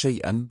عنه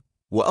شيئا،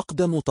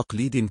 وأقدم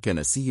تقليد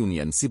كنسي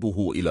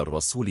ينسبه إلى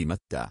الرسول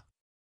متى.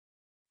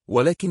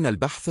 ولكن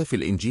البحث في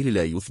الإنجيل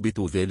لا يثبت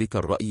ذلك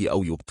الرأي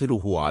أو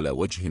يبطله على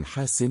وجه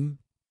حاسم،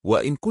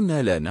 وإن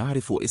كنا لا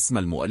نعرف اسم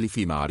المؤلف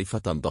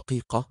معرفة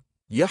دقيقة،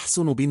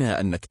 يحسن بنا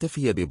أن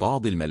نكتفي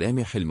ببعض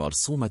الملامح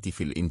المرسومة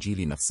في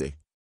الإنجيل نفسه.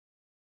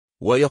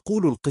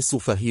 ويقول القس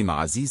فهيم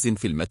عزيز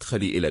في المدخل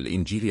إلى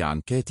الإنجيل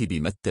عن كاتب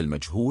متى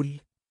المجهول: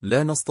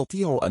 لا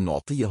نستطيع أن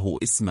نعطيه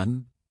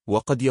اسما،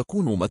 وقد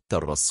يكون متى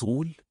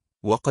الرسول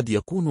وقد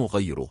يكون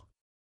غيره.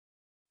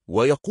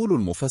 ويقول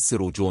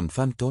المفسر جون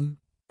فانتون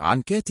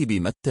عن كاتب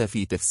متى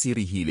في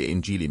تفسيره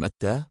لإنجيل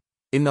متى: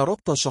 إن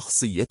ربط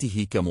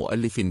شخصيته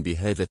كمؤلف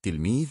بهذا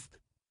التلميذ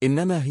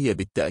إنما هي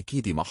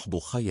بالتأكيد محض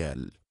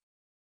خيال.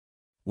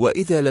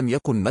 وإذا لم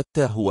يكن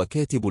متى هو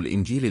كاتب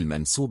الإنجيل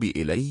المنسوب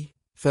إليه،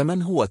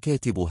 فمن هو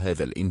كاتب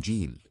هذا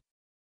الإنجيل؟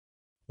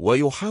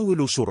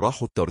 ويحاول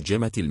شراح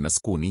الترجمة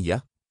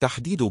المسكونية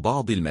تحديد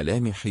بعض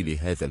الملامح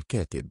لهذا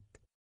الكاتب.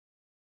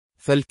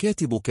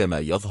 فالكاتب كما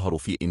يظهر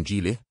في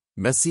إنجيله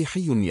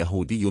مسيحي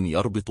يهودي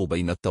يربط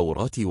بين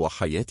التوراة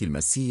وحياة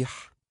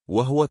المسيح،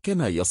 وهو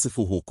كما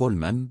يصفه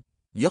كولمان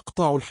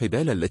يقطع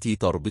الحبال التي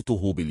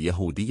تربطه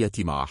باليهودية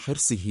مع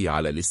حرصه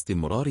على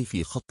الاستمرار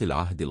في خط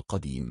العهد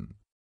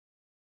القديم.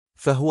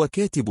 فهو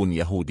كاتب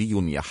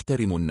يهودي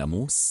يحترم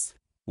الناموس،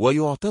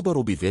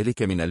 ويعتبر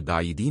بذلك من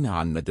البعيدين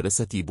عن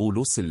مدرسة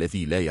بولس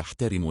الذي لا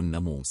يحترم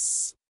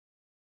الناموس.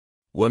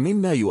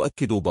 ومما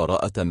يؤكد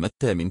براءة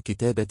متى من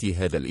كتابة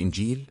هذا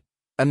الإنجيل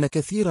أن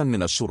كثيرا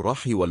من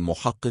الشراح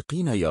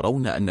والمحققين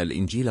يرون أن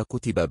الإنجيل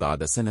كتب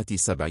بعد سنة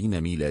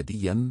 70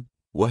 ميلاديا،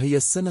 وهي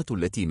السنة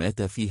التي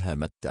مات فيها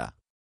متى.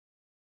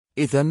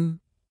 إذن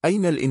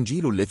أين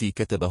الإنجيل الذي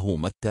كتبه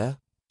متى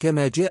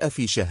كما جاء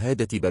في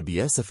شهادة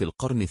بابياس في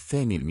القرن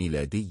الثاني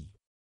الميلادي؟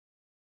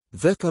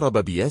 ذكر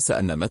بابياس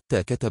أن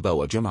متى كتب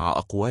وجمع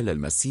أقوال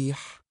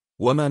المسيح،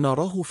 وما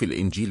نراه في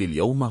الإنجيل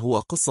اليوم هو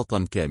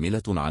قصة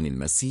كاملة عن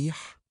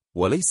المسيح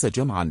وليس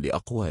جمعا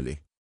لأقواله.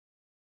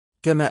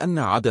 كما أن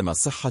عدم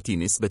صحة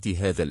نسبة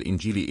هذا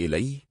الإنجيل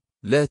إليه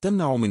لا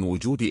تمنع من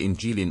وجود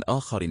إنجيل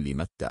آخر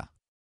لمتى.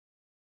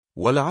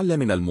 ولعل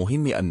من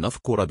المهم أن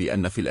نذكر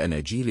بأن في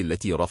الأناجيل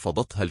التي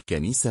رفضتها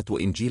الكنيسة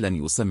إنجيلا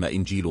يسمى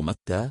إنجيل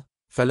متى،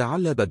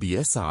 فلعل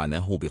بابياس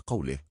عناه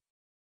بقوله.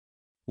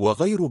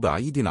 وغير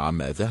بعيد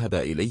عما ذهب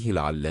إليه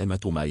العلامة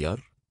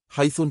ماير،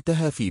 حيث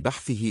انتهى في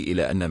بحثه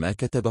إلى أن ما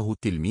كتبه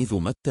التلميذ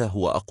متى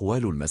هو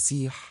أقوال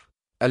المسيح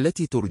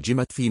التي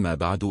ترجمت فيما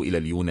بعد إلى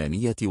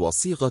اليونانية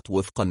وصيغت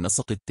وفق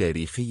النسق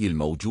التاريخي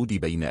الموجود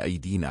بين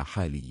أيدينا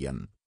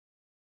حاليا.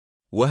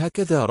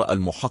 وهكذا رأى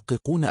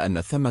المحققون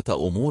أن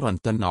ثمة أمورا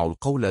تمنع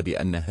القول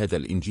بأن هذا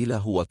الإنجيل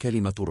هو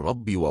كلمة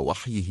الرب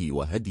ووحيه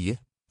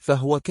وهديه،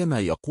 فهو كما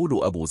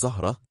يقول أبو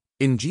زهرة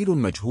إنجيل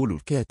مجهول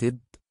الكاتب،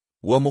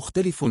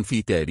 ومختلف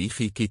في تاريخ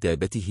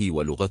كتابته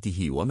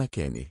ولغته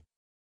ومكانه.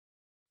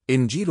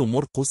 إنجيل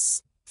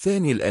مرقس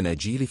ثاني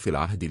الأناجيل في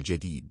العهد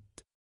الجديد.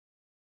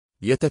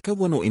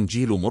 يتكون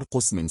إنجيل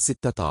مرقس من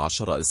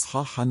 16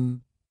 إصحاحا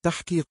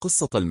تحكي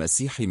قصة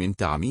المسيح من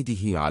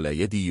تعميده على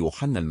يد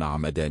يوحنا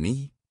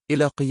المعمداني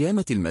إلى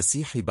قيامة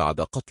المسيح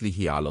بعد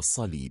قتله على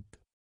الصليب.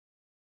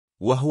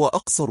 وهو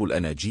أقصر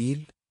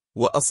الأناجيل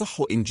وأصح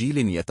إنجيل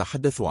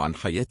يتحدث عن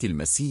حياة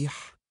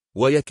المسيح،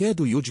 ويكاد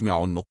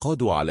يجمع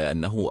النقاد على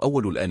أنه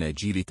أول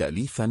الأناجيل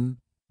تأليفا،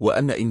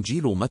 وأن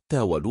إنجيل متى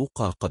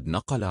ولوقا قد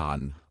نقل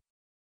عنه.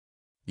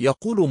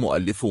 يقول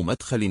مؤلف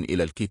مدخل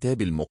إلى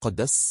الكتاب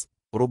المقدس: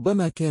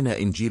 ربما كان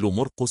إنجيل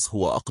مرقس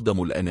هو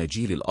أقدم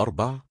الأناجيل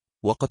الأربع،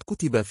 وقد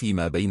كتب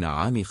فيما بين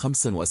عام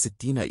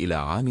 65 إلى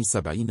عام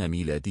 70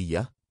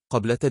 ميلادية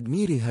قبل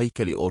تدمير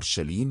هيكل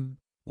أورشليم،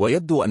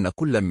 ويبدو أن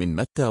كل من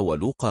متى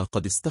ولوقا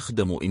قد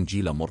استخدموا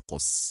إنجيل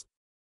مرقس.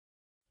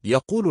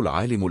 يقول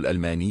العالم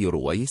الألماني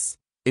رويس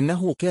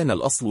إنه كان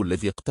الأصل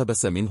الذي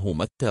اقتبس منه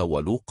متى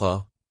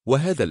ولوقا،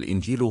 وهذا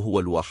الإنجيل هو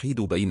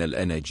الوحيد بين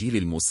الأناجيل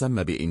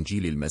المسمى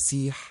بإنجيل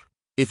المسيح،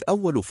 إذ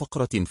أول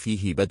فقرة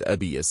فيه بدأ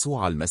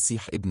بيسوع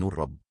المسيح ابن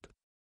الرب.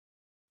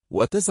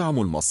 وتزعم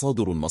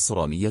المصادر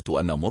النصرانية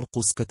أن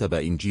مرقس كتب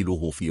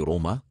إنجيله في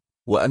روما،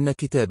 وأن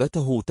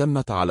كتابته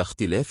تمت على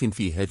اختلاف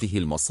في هذه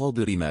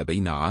المصادر ما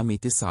بين عام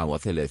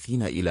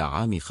 39 إلى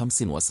عام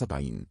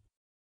 75.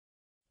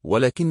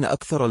 ولكن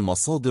أكثر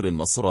المصادر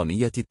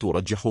النصرانية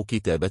ترجح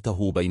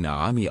كتابته بين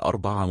عام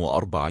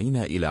 44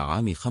 إلى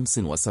عام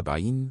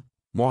 75،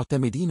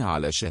 معتمدين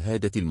على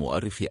شهادة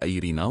المؤرخ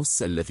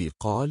أيريناوس الذي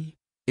قال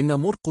إن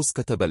مرقس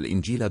كتب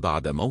الإنجيل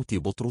بعد موت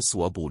بطرس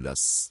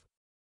وبولس.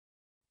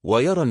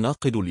 ويرى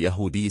الناقد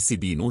اليهودي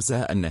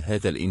سبينوزا أن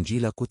هذا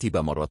الإنجيل كتب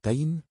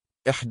مرتين،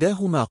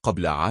 إحداهما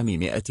قبل عام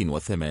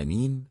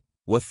 180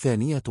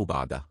 والثانية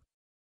بعده.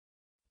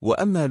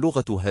 وأما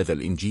لغة هذا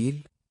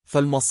الإنجيل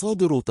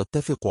فالمصادر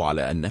تتفق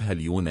على أنها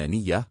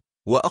اليونانية،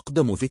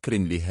 وأقدم ذكر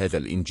لهذا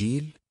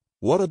الإنجيل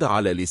ورد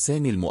على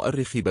لسان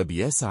المؤرخ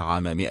بابياس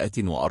عام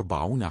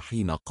 140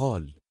 حين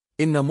قال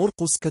إن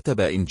مرقس كتب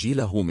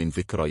إنجيله من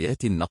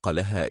ذكريات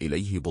نقلها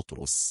إليه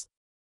بطرس.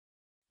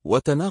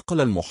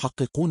 وتناقل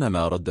المحققون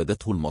ما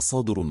رددته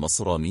المصادر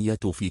النصرانية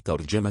في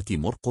ترجمة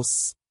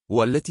مرقس،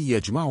 والتي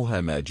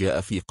يجمعها ما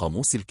جاء في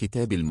قاموس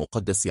الكتاب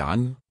المقدس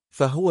عنه،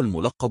 فهو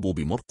الملقب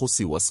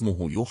بمرقس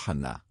واسمه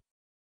يوحنا.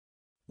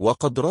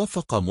 وقد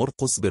رافق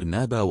مرقس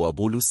برنابا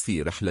وبولس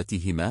في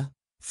رحلتهما،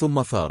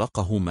 ثم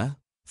فارقهما،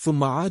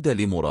 ثم عاد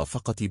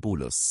لمرافقة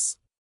بولس.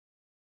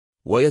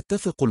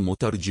 ويتفق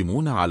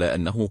المترجمون على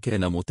أنه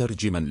كان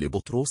مترجما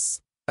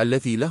لبطرس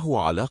الذي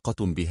له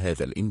علاقة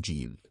بهذا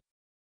الإنجيل.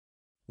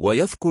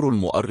 ويذكر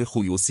المؤرخ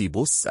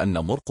يوسيبوس أن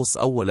مرقس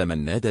أول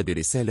من نادى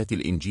برسالة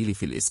الإنجيل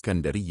في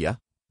الإسكندرية،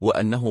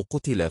 وأنه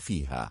قتل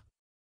فيها.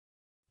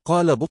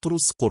 قال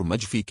بطرس قرمج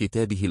في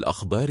كتابه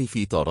الأخبار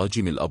في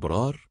تراجم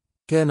الأبرار: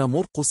 كان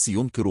مرقس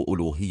ينكر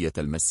ألوهية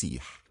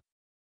المسيح.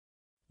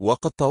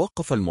 وقد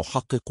توقف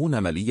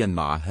المحققون مليا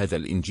مع هذا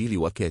الإنجيل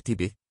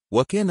وكاتبه،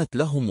 وكانت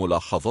لهم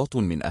ملاحظات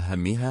من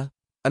أهمها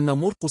أن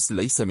مرقس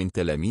ليس من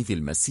تلاميذ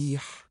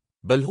المسيح،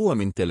 بل هو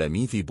من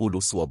تلاميذ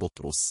بولس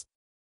وبطرس.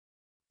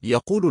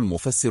 يقول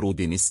المفسر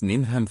دينيس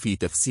نينهام في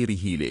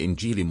تفسيره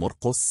لإنجيل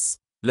مرقس: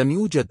 لم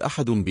يوجد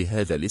أحد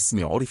بهذا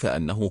الاسم عرف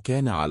أنه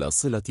كان على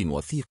صلة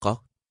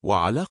وثيقة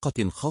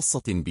وعلاقة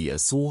خاصة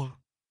بيسوع،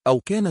 أو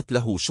كانت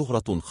له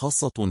شهرة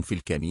خاصة في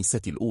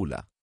الكنيسة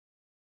الأولى.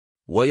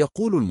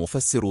 ويقول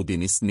المفسر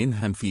دينيس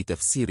نينهام في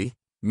تفسيره: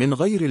 من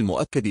غير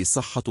المؤكد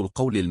صحة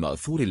القول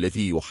المأثور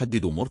الذي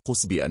يحدد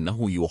مرقس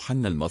بأنه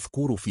يوحنا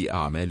المذكور في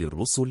أعمال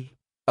الرسل،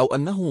 أو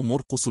أنه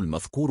مرقس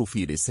المذكور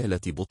في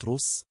رسالة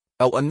بطرس،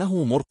 أو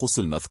أنه مرقس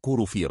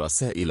المذكور في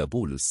رسائل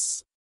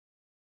بولس.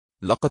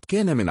 لقد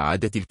كان من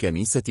عادة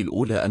الكنيسة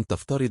الأولى أن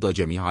تفترض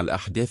جميع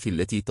الأحداث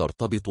التي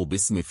ترتبط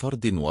باسم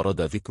فرد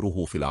ورد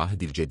ذكره في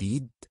العهد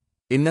الجديد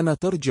إنما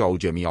ترجع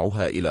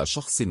جميعها إلى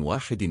شخص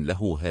واحد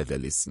له هذا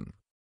الاسم.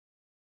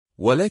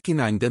 ولكن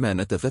عندما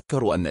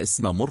نتذكر أن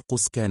اسم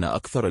مرقس كان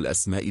أكثر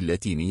الأسماء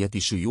اللاتينية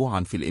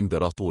شيوعا في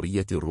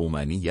الإمبراطورية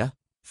الرومانية،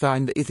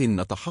 فعندئذ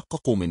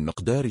نتحقق من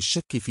مقدار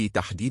الشك في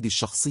تحديد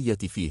الشخصية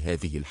في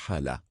هذه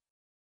الحالة.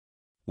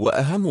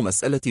 وأهم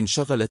مسألة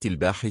شغلت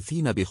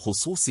الباحثين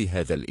بخصوص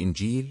هذا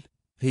الإنجيل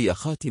هي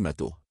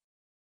خاتمته.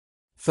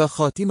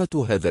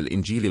 فخاتمة هذا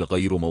الإنجيل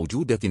الغير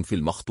موجودة في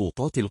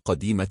المخطوطات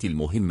القديمة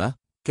المهمة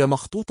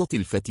كمخطوطة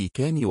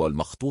الفاتيكان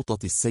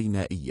والمخطوطة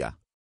السينائية.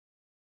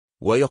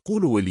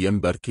 ويقول ويليام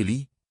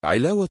باركلي: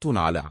 علاوة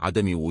على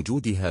عدم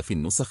وجودها في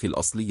النسخ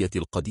الأصلية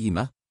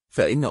القديمة،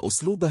 فإن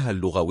أسلوبها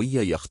اللغوي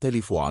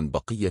يختلف عن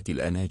بقية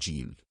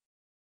الأناجيل.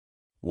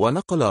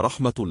 ونقل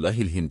رحمة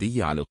الله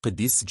الهندي عن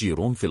القديس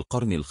جيروم في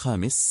القرن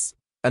الخامس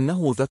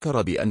أنه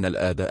ذكر بأن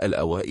الآباء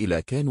الأوائل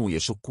كانوا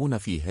يشكون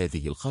في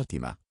هذه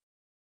الخاتمة،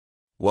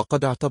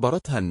 وقد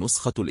اعتبرتها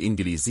النسخة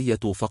الإنجليزية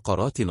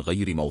فقرات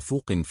غير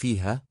موثوق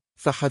فيها،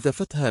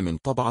 فحذفتها من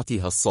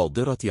طبعتها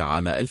الصادرة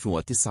عام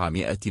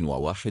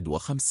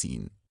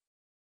 1951.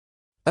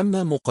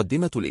 أما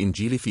مقدمة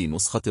الإنجيل في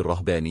نسخة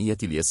الرهبانية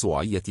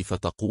اليسوعية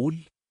فتقول: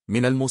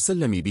 من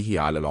المسلم به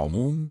على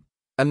العموم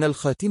أن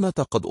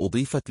الخاتمة قد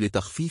أضيفت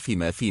لتخفيف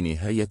ما في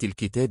نهاية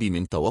الكتاب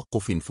من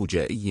توقف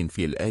فجائي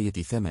في الآية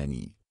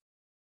 8.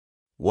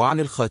 وعن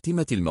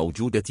الخاتمة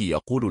الموجودة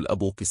يقول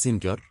الأب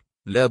كيسنجر: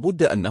 لا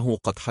بد أنه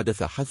قد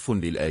حدث حذف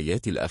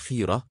للآيات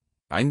الأخيرة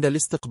عند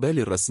الاستقبال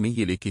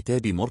الرسمي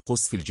لكتاب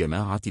مرقس في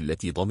الجماعة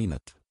التي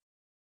ضمنت.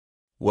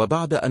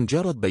 وبعد أن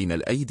جرت بين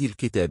الأيدي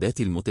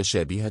الكتابات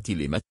المتشابهة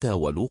لمتى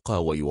ولوقا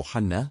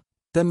ويوحنا،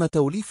 تم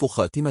توليف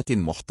خاتمة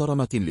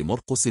محترمة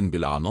لمرقس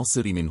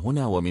بالعناصر من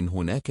هنا ومن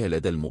هناك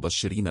لدى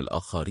المبشرين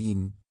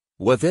الآخرين،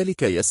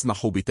 وذلك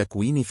يسمح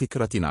بتكوين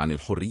فكرة عن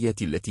الحرية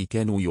التي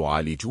كانوا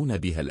يعالجون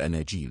بها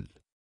الأناجيل.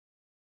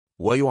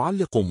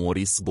 ويعلق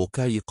موريس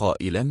بوكاي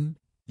قائلا: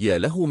 يا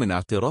له من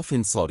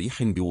اعتراف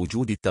صريح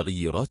بوجود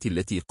التغييرات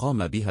التي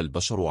قام بها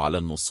البشر على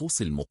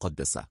النصوص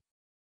المقدسة.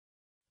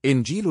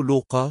 إنجيل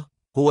لوقا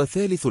هو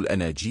ثالث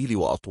الأناجيل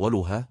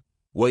وأطولها،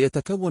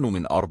 ويتكون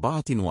من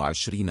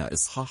 24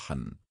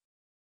 إصحاحا.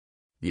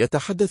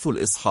 يتحدث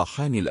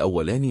الإصحاحان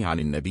الأولان عن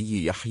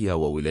النبي يحيى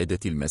وولادة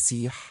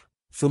المسيح،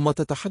 ثم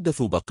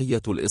تتحدث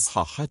بقية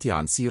الإصحاحات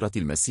عن سيرة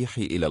المسيح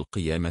إلى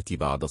القيامة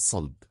بعد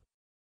الصلب.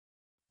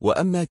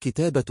 وأما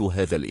كتابة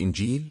هذا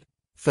الإنجيل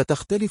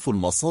فتختلف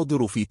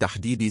المصادر في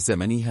تحديد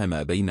زمنها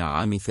ما بين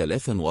عام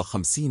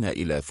 53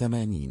 إلى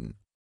 80.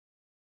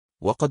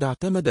 وقد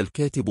اعتمد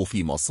الكاتب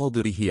في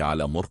مصادره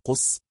على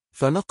مرقس،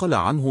 فنقل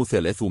عنه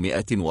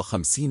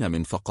 350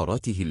 من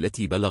فقراته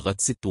التي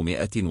بلغت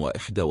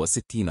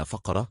 661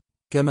 فقرة،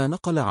 كما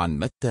نقل عن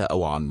متى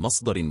أو عن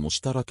مصدر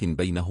مشترك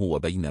بينه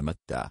وبين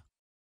متى.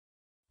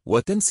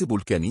 وتنسب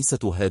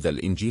الكنيسة هذا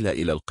الإنجيل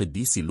إلى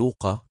القديس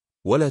لوقا،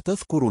 ولا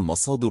تذكر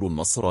المصادر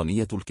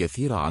النصرانية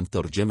الكثير عن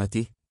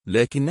ترجمته،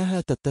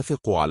 لكنها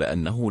تتفق على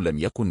أنه لم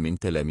يكن من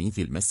تلاميذ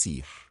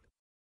المسيح.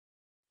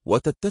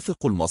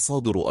 وتتفق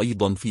المصادر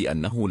أيضا في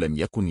أنه لم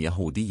يكن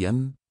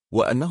يهوديا،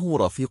 وأنه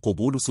رفيق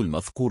بولس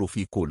المذكور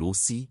في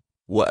كولوسي،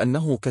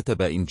 وأنه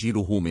كتب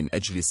إنجيله من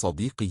أجل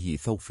صديقه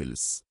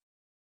ثوفيلس.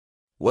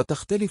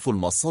 وتختلف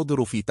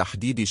المصادر في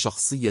تحديد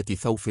شخصية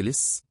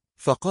ثوفيلس،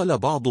 فقال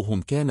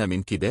بعضهم كان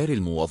من كبار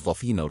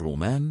الموظفين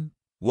الرومان،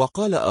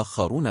 وقال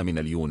آخرون من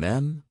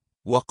اليونان،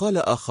 وقال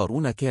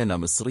آخرون كان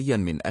مصريا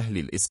من أهل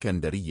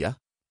الإسكندرية،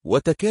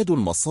 وتكاد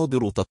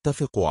المصادر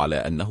تتفق على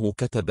أنه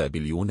كتب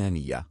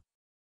باليونانية.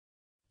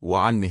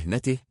 وعن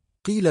مهنته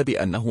قيل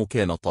بأنه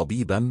كان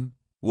طبيبا،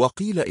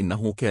 وقيل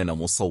إنه كان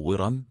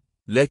مصورا،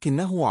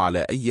 لكنه على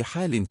أي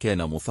حال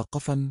كان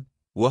مثقفا،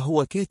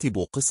 وهو كاتب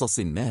قصص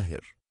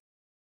ماهر.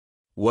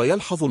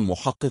 ويلحظ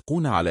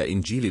المحققون على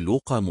إنجيل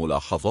لوقا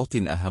ملاحظات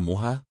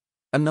أهمها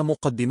أن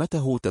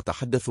مقدمته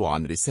تتحدث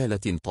عن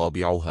رسالة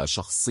طابعها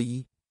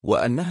شخصي،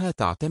 وأنها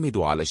تعتمد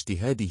على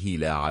اجتهاده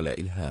لا على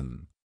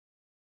إلهام.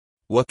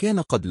 وكان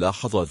قد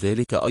لاحظ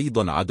ذلك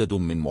أيضا عدد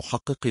من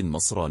محقق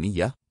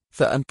النصرانية،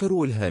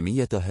 فأنكروا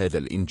إلهامية هذا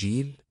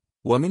الإنجيل،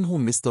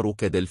 ومنهم مستر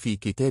كدل في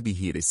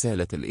كتابه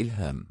رسالة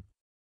الإلهام.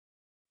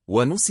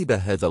 ونسب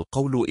هذا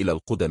القول إلى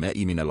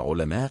القدماء من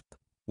العلماء،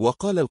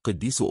 وقال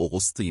القديس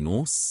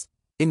أغسطينوس: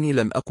 إني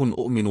لم أكن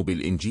أؤمن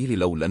بالإنجيل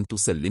لو لم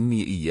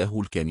تسلمني إياه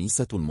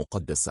الكنيسة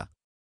المقدسة.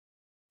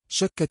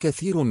 شك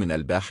كثير من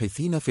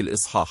الباحثين في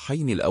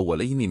الإصحاحين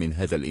الأولين من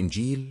هذا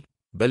الإنجيل،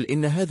 بل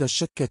إن هذا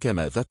الشك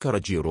كما ذكر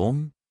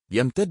جيروم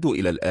يمتد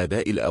إلى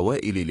الآباء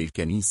الأوائل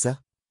للكنيسة،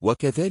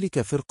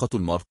 وكذلك فرقة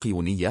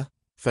المرقيونية،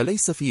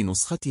 فليس في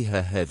نسختها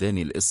هذان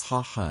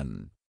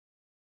الإصحاحان.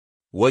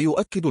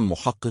 ويؤكد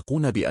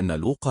المحققون بأن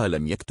لوقا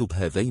لم يكتب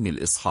هذين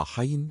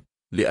الإصحاحين،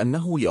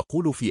 لأنه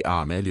يقول في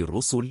أعمال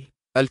الرسل: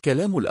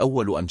 الكلام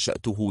الأول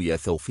أنشأته يا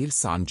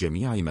ثوفيلس عن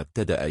جميع ما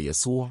ابتدأ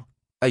يسوع،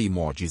 أي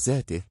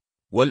معجزاته،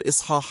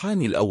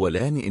 والإصحاحان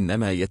الأولان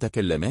إنما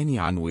يتكلمان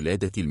عن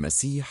ولادة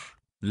المسيح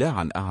لا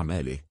عن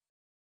أعماله.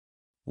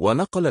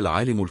 ونقل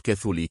العالم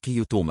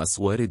الكاثوليكي توماس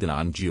وارد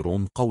عن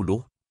جيروم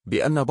قوله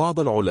بأن بعض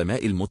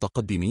العلماء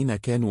المتقدمين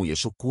كانوا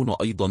يشكون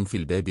أيضا في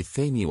الباب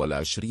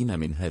 22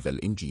 من هذا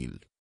الإنجيل.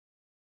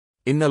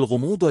 إن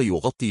الغموض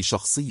يغطي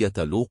شخصية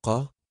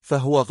لوقا،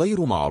 فهو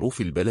غير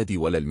معروف البلد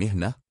ولا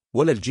المهنة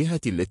ولا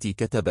الجهة التي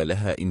كتب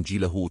لها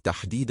إنجيله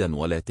تحديدا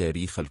ولا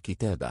تاريخ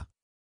الكتابة.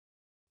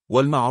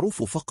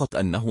 والمعروف فقط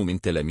أنه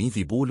من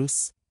تلاميذ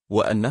بولس،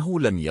 وأنه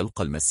لم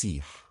يلقى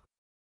المسيح.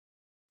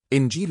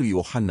 إنجيل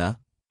يوحنا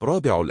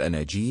رابع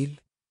الأناجيل،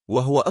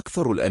 وهو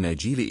أكثر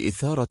الأناجيل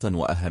إثارة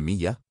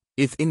وأهمية،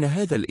 إذ إن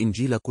هذا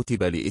الإنجيل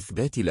كتب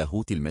لإثبات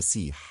لاهوت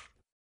المسيح.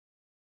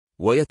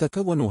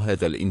 ويتكون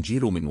هذا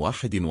الإنجيل من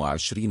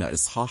 21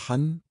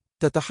 إصحاحا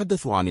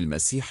تتحدث عن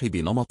المسيح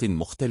بنمط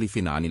مختلف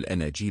عن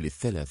الأناجيل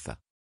الثلاثة.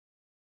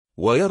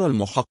 ويرى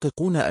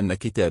المحققون أن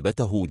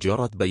كتابته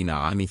جرت بين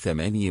عام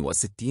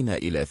 68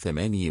 إلى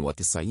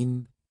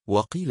 98،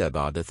 وقيل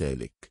بعد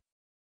ذلك.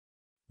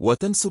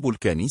 وتنسب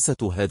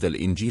الكنيسة هذا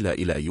الإنجيل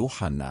إلى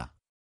يوحنا.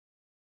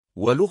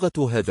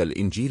 ولغة هذا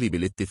الإنجيل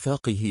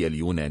بالاتفاق هي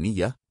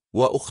اليونانية،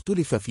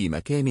 واختلف في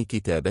مكان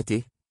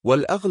كتابته،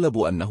 والأغلب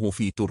أنه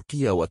في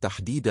تركيا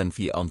وتحديدا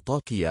في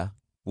أنطاكيا،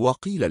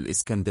 وقيل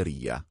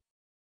الإسكندرية.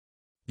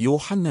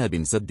 يوحنا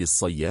بن زبد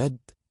الصياد،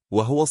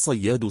 وهو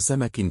صياد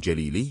سمك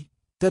جليلي،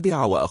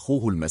 تبع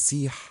وأخوه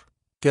المسيح،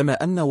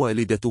 كما أن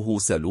والدته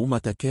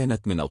سلومة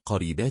كانت من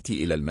القريبات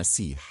إلى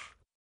المسيح.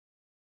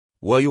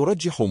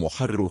 ويرجح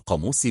محرر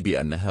القاموس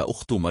بأنها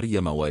أخت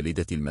مريم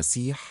والدة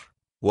المسيح،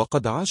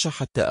 وقد عاش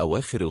حتى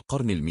أواخر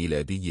القرن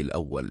الميلادي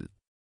الأول.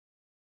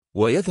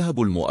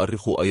 ويذهب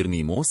المؤرخ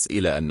أيرنيموس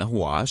إلى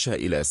أنه عاش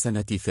إلى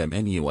سنة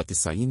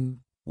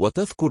 98،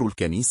 وتذكر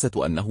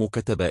الكنيسة أنه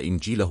كتب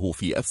إنجيله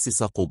في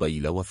أفسس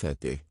قبيل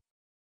وفاته.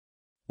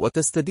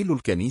 وتستدل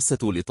الكنيسة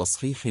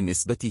لتصحيح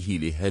نسبته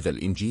لهذا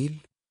الإنجيل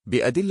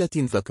بأدلة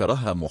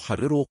ذكرها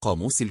محرر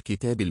قاموس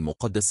الكتاب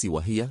المقدس،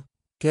 وهي: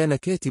 كان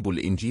كاتب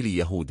الإنجيل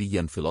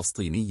يهوديا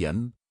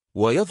فلسطينيا،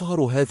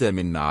 ويظهر هذا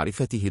من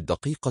معرفته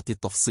الدقيقة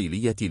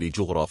التفصيلية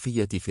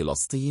لجغرافية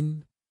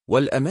فلسطين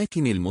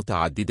والأماكن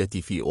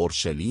المتعددة في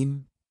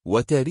أورشليم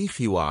وتاريخ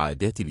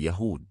وعادات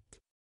اليهود.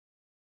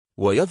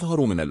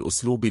 ويظهر من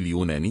الأسلوب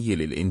اليوناني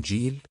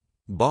للإنجيل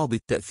بعض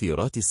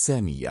التأثيرات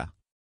السامية.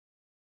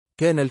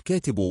 كان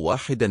الكاتب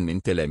واحدا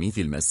من تلاميذ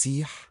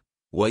المسيح،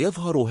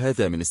 ويظهر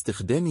هذا من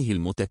استخدامه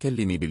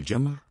المتكلم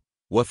بالجمع،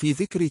 وفي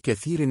ذكر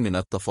كثير من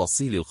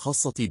التفاصيل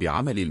الخاصة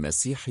بعمل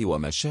المسيح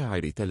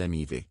ومشاعر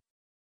تلاميذه.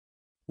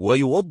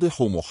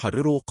 ويوضح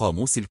محرر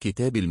قاموس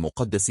الكتاب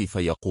المقدس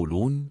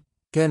فيقولون: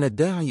 كان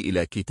الداعي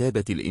إلى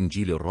كتابة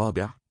الإنجيل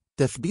الرابع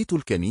تثبيت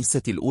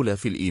الكنيسة الأولى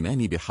في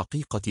الإيمان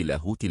بحقيقة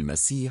لاهوت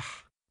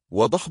المسيح،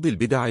 ودحض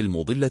البدع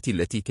المضلة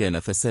التي كان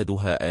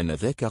فسادها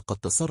آنذاك قد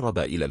تسرب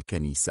إلى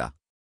الكنيسة.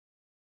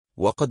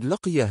 وقد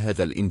لقي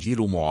هذا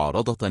الإنجيل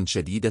معارضة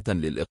شديدة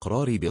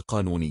للإقرار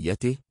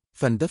بقانونيته،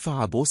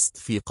 فاندفع بوست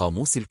في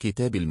قاموس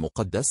الكتاب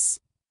المقدس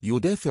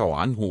يدافع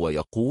عنه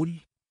ويقول: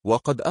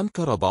 وقد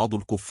أنكر بعض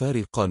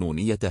الكفار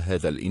قانونية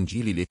هذا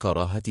الإنجيل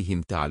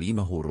لكراهتهم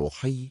تعليمه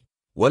الروحي،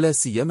 ولا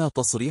سيما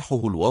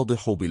تصريحه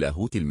الواضح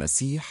بلاهوت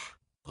المسيح،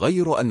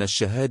 غير أن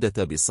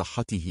الشهادة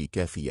بصحته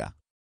كافية.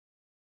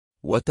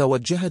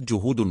 وتوجهت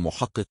جهود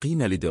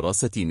المحققين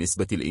لدراسة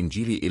نسبة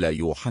الإنجيل إلى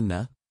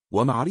يوحنا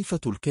ومعرفة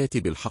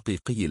الكاتب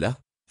الحقيقي له،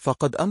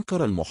 فقد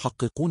أنكر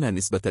المحققون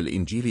نسبة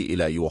الإنجيل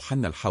إلى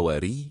يوحنا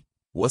الحواري،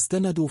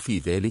 واستندوا في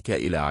ذلك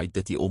إلى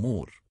عدة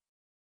أمور،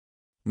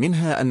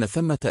 منها أن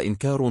ثمة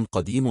إنكار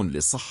قديم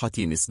لصحة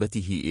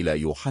نسبته إلى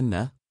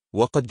يوحنا،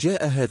 وقد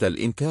جاء هذا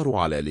الإنكار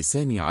على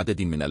لسان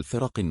عدد من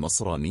الفرق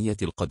النصرانية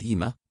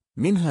القديمة،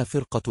 منها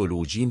فرقة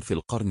لوجين في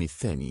القرن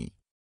الثاني.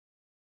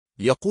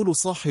 يقول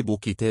صاحب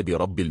كتاب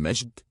رب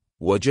المجد: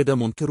 وجد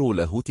منكر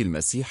لاهوت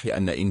المسيح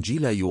أن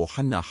إنجيل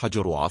يوحنا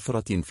حجر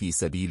عثرة في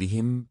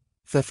سبيلهم،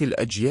 ففي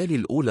الأجيال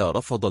الأولى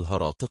رفض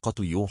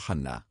الهراطقة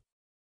يوحنا.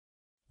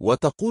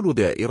 وتقول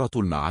دائرة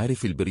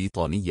المعارف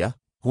البريطانية: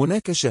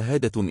 هناك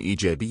شهادة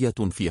إيجابية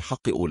في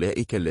حق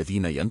أولئك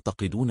الذين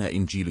ينتقدون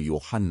إنجيل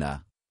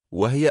يوحنا،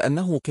 وهي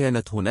أنه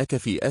كانت هناك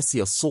في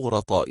آسيا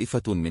الصغرى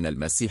طائفة من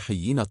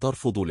المسيحيين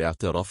ترفض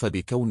الاعتراف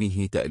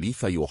بكونه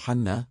تأليف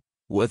يوحنا،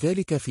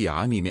 وذلك في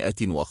عام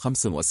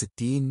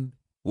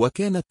 165،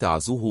 وكانت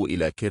تعزوه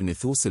إلى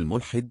كيرنثوس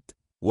الملحد،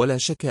 ولا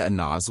شك أن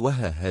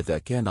عزوها هذا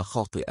كان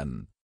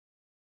خاطئا.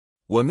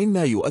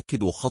 ومما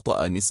يؤكد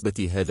خطأ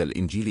نسبة هذا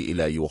الإنجيل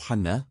إلى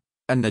يوحنا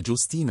أن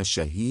جوستين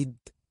الشهيد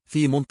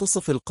في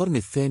منتصف القرن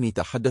الثاني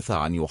تحدث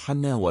عن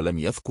يوحنا ولم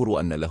يذكر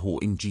أن له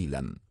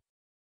إنجيلا،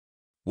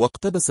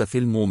 واقتبس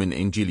فيلم من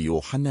إنجيل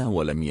يوحنا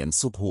ولم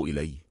ينسبه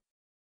إليه.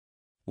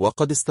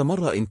 وقد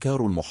استمر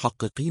إنكار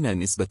المحققين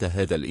نسبة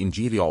هذا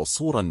الإنجيل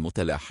عصورا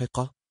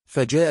متلاحقة،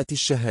 فجاءت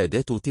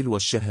الشهادات تلو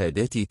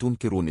الشهادات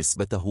تنكر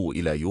نسبته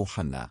إلى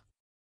يوحنا،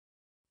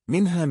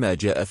 منها ما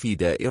جاء في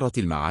دائرة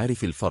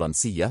المعارف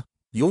الفرنسية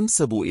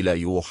ينسب إلى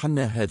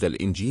يوحنا هذا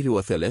الإنجيل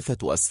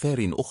وثلاثة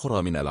أسفار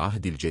أخرى من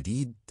العهد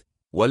الجديد،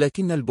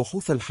 ولكن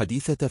البحوث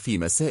الحديثة في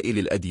مسائل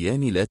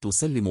الأديان لا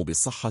تسلم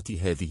بصحة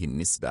هذه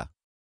النسبة.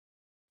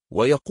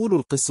 ويقول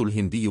القس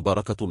الهندي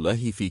بركة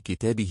الله في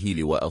كتابه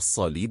لواء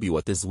الصليب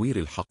وتزوير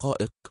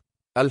الحقائق: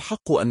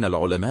 الحق أن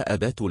العلماء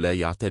باتوا لا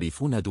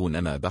يعترفون دون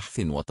ما بحث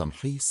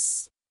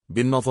وتمحيص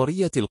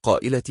بالنظرية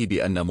القائلة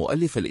بأن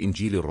مؤلف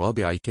الإنجيل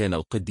الرابع كان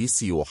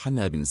القديس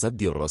يوحنا بن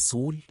زبد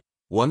الرسول،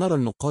 ونرى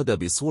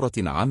النقاد بصورة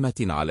عامة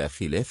على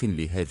خلاف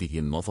لهذه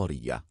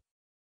النظرية.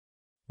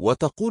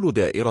 وتقول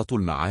دائرة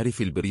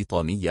المعارف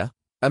البريطانية: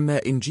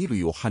 أما إنجيل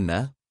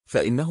يوحنا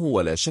فإنه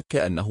ولا شك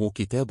أنه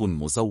كتاب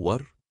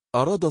مزور،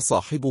 أراد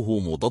صاحبه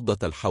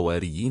مضادة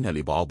الحواريين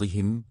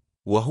لبعضهم،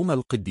 وهما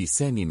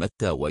القديسان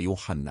متى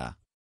ويوحنا.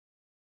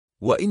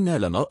 وإنا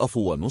لنرأف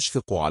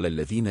ونشفق على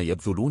الذين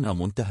يبذلون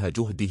منتهى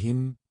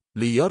جهدهم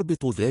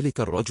ليربطوا ذلك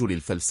الرجل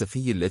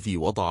الفلسفي الذي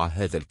وضع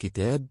هذا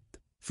الكتاب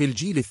في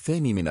الجيل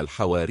الثاني من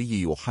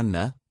الحواري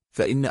يوحنا،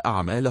 فإن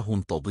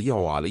أعمالهم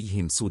تضيع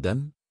عليهم سدى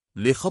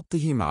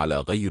لخبطهم على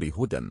غير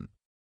هدى.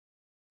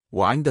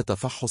 وعند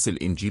تفحص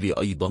الإنجيل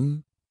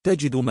أيضا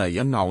تجد ما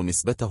يمنع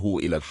نسبته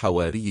إلى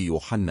الحواري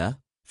يوحنا،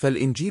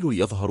 فالإنجيل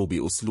يظهر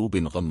بأسلوب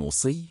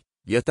غنوصي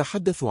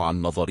يتحدث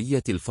عن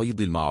نظرية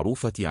الفيض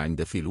المعروفة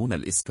عند فيلون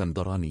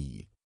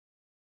الإسكندراني،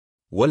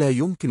 ولا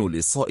يمكن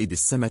لصائد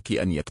السمك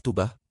أن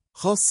يكتبه،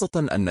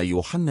 خاصة أن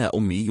يوحنا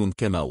أمي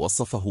كما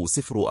وصفه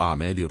سفر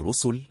أعمال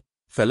الرسل،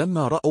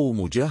 فلما رأوا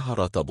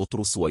مجاهرة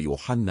بطرس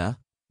ويوحنا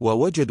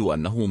ووجدوا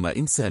أنهما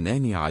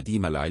إنسانان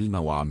عديم العلم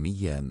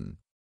وعميان.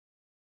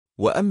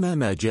 وأما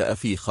ما جاء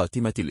في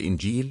خاتمة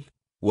الإنجيل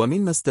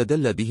ومما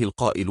استدل به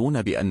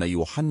القائلون بأن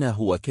يوحنا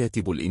هو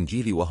كاتب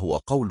الإنجيل، وهو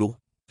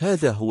قوله: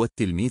 هذا هو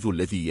التلميذ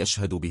الذي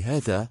يشهد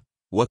بهذا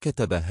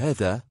وكتب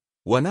هذا،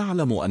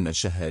 ونعلم أن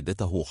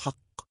شهادته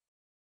حق.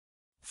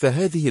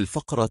 فهذه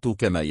الفقرة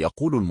كما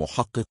يقول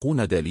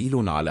المحققون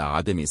دليل على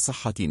عدم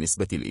صحة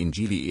نسبة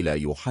الإنجيل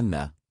إلى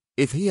يوحنا،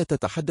 إذ هي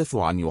تتحدث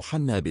عن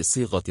يوحنا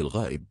بصيغة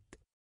الغائب.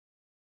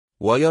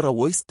 ويرى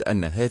ويست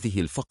أن هذه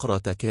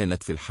الفقرة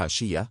كانت في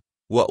الحاشية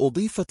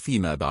وأضيفت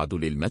فيما بعد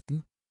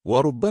للمتن،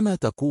 وربما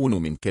تكون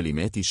من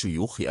كلمات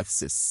شيوخ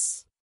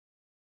أفسس.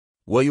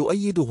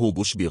 ويؤيده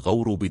بوش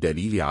بغور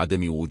بدليل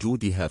عدم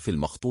وجودها في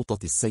المخطوطة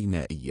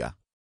السينائية.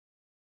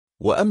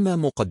 وأما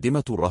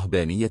مقدمة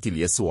الرهبانية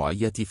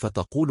اليسوعية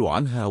فتقول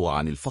عنها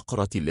وعن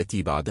الفقرة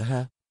التي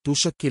بعدها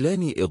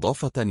تشكلان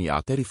إضافة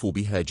يعترف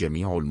بها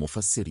جميع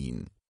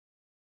المفسرين.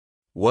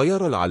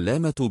 ويرى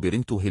العلامة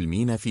برنت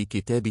هلمين في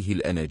كتابه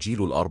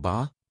الأناجيل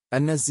الأربعة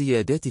أن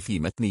الزيادات في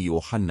متن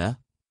يوحنا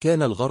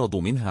كان الغرض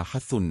منها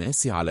حث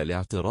الناس على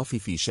الاعتراف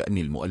في شأن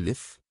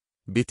المؤلف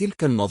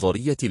بتلك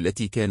النظرية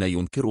التي كان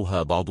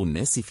ينكرها بعض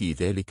الناس في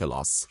ذلك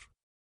العصر.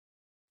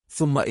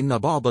 ثم إن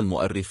بعض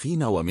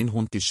المؤرخين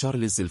ومنهم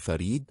تشارلز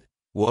الفريد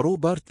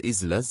وروبرت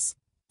إزلز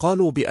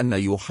قالوا بأن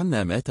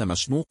يوحنا مات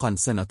مشنوقا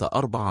سنة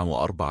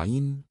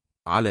 44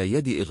 على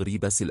يد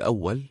إغريبس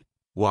الأول،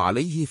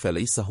 وعليه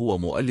فليس هو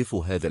مؤلف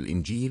هذا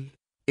الإنجيل،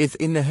 إذ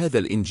إن هذا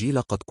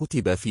الإنجيل قد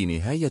كتب في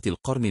نهاية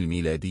القرن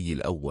الميلادي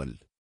الأول.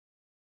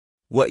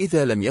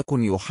 وإذا لم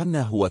يكن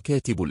يوحنا هو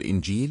كاتب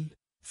الإنجيل،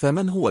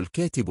 فمن هو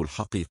الكاتب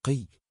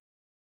الحقيقي؟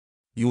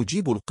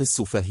 يجيب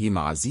القس فهيم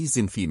عزيز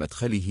في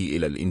مدخله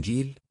إلى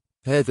الإنجيل: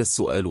 هذا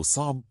السؤال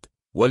صعب،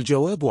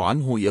 والجواب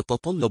عنه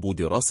يتطلب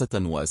دراسة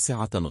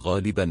واسعة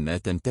غالبا ما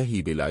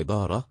تنتهي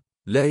بالعبارة: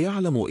 لا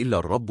يعلم إلا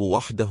الرب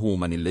وحده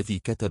من الذي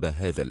كتب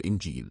هذا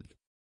الإنجيل.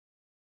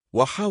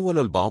 وحاول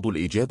البعض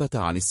الإجابة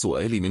عن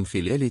السؤال من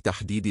خلال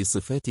تحديد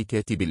صفات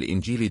كاتب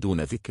الإنجيل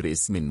دون ذكر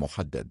اسم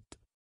محدد.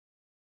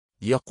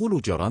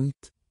 يقول جرانت: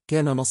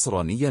 كان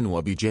نصرانيا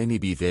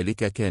وبجانب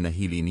ذلك كان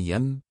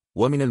هيلينيا،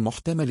 ومن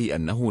المحتمل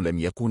أنه لم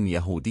يكن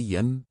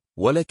يهوديا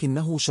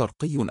ولكنه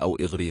شرقي أو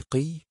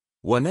إغريقي،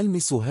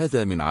 ونلمس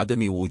هذا من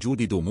عدم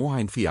وجود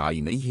دموع في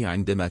عينيه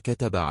عندما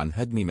كتب عن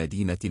هدم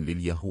مدينة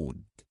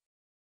لليهود.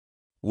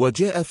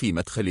 وجاء في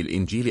مدخل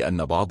الإنجيل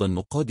أن بعض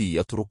النقاد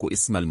يترك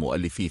اسم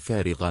المؤلف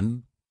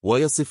فارغا،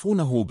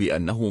 ويصفونه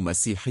بأنه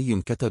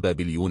مسيحي كتب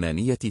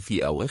باليونانية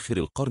في أواخر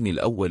القرن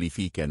الأول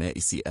في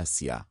كنائس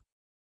آسيا.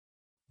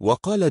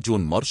 وقال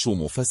جون مارش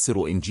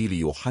مفسر إنجيل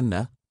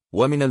يوحنا: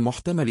 ومن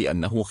المحتمل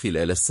أنه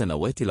خلال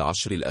السنوات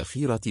العشر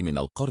الأخيرة من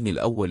القرن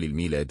الأول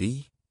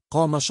الميلادي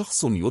قام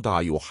شخص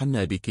يدعى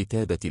يوحنا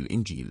بكتابة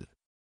الإنجيل.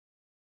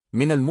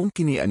 من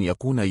الممكن أن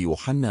يكون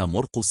يوحنا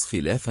مرقس،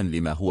 خلافا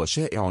لما هو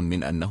شائع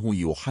من أنه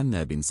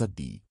يوحنا بن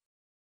زبدي.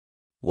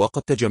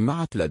 وقد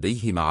تجمعت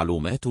لديه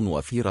معلومات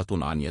وفيرة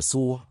عن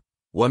يسوع،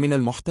 ومن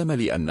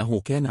المحتمل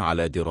أنه كان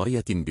على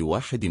دراية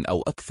بواحد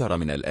أو أكثر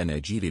من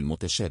الأناجيل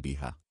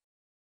المتشابهة،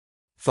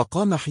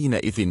 فقام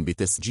حينئذ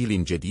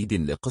بتسجيل جديد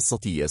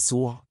لقصة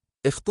يسوع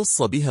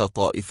اختص بها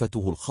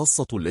طائفته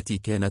الخاصة التي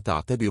كانت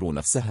تعتبر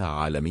نفسها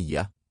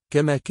عالمية،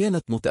 كما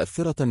كانت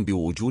متأثرة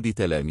بوجود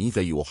تلاميذ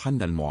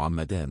يوحنا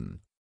المعمدان.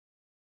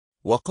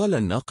 وقال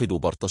الناقد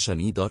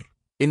برتشنيدر: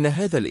 إن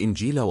هذا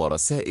الإنجيل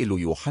ورسائل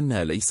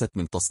يوحنا ليست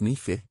من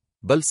تصنيفه،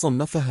 بل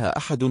صنفها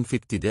أحد في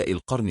ابتداء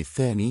القرن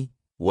الثاني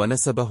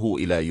ونسبه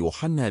إلى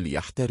يوحنا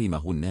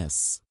ليحترمه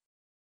الناس.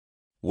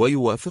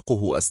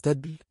 ويوافقه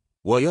أستدل،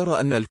 ويرى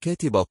أن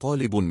الكاتب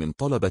طالب من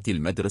طلبة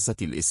المدرسة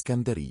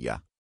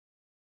الإسكندرية.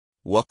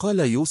 وقال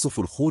يوسف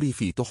الخوري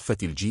في تحفة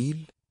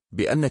الجيل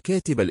بأن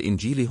كاتب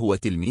الإنجيل هو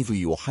تلميذ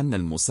يوحنا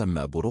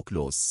المسمى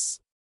بروكلوس.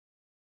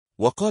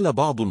 وقال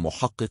بعض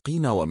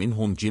المحققين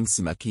ومنهم جيمس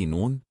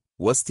ماكينون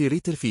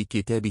وستيريتر في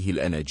كتابه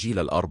الأناجيل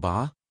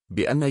الأربعة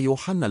بأن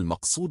يوحنا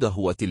المقصود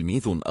هو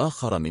تلميذ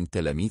آخر من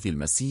تلاميذ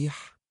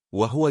المسيح،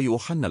 وهو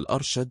يوحنا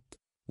الأرشد،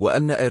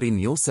 وأن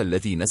أرينيوس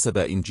الذي نسب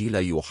إنجيل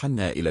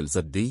يوحنا إلى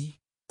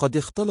الزبدي قد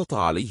اختلط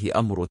عليه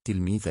أمر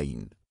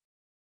التلميذين.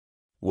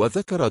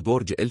 وذكر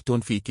جورج إلتون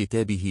في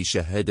كتابه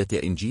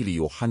شهادة إنجيل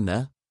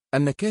يوحنا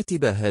أن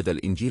كاتب هذا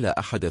الإنجيل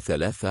أحد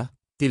ثلاثة: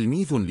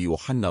 تلميذ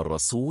ليوحنا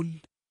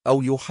الرسول،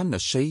 أو يوحنا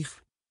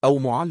الشيخ، أو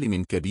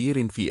معلم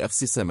كبير في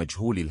أفسس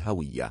مجهول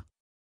الهوية.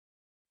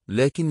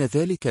 لكن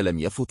ذلك لم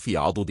يفت في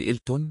عضد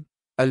إلتون،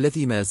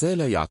 الذي ما زال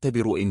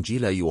يعتبر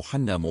إنجيل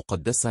يوحنا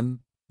مقدسا،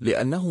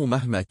 لأنه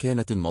مهما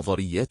كانت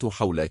النظريات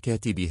حول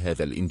كاتب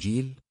هذا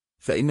الإنجيل،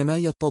 فإن ما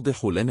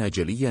يتضح لنا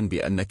جليا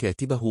بأن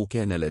كاتبه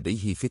كان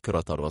لديه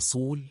فكرة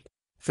الرسول،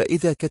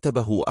 فإذا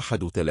كتبه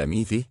أحد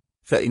تلاميذه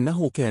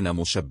فإنه كان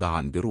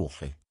مشبعا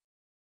بروحه.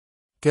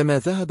 كما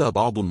ذهب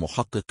بعض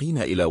المحققين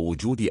إلى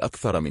وجود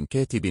أكثر من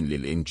كاتب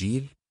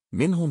للإنجيل،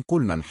 منهم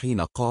كولمان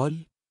حين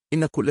قال: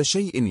 إن كل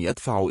شيء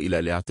يدفع إلى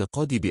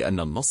الاعتقاد بأن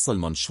النص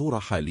المنشور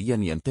حاليا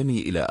ينتمي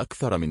إلى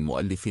أكثر من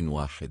مؤلف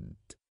واحد.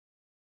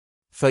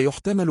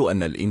 فيحتمل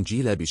أن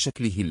الإنجيل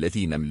بشكله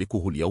الذي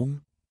نملكه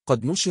اليوم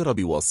قد نشر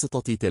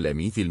بواسطة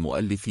تلاميذ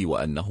المؤلف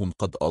وأنهم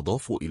قد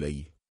أضافوا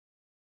إليه.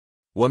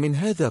 ومن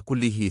هذا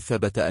كله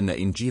ثبت أن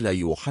إنجيل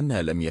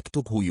يوحنا لم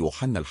يكتبه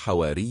يوحنا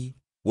الحواري،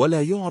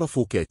 ولا يعرف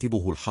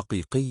كاتبه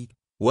الحقيقي،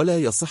 ولا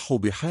يصح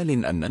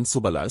بحال أن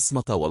ننسب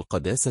العصمة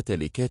والقداسة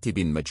لكاتب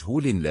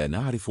مجهول لا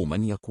نعرف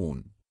من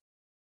يكون.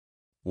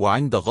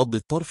 وعند غض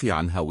الطرف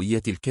عن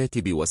هوية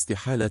الكاتب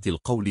واستحالة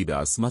القول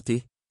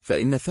بعصمته،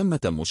 فإن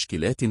ثمة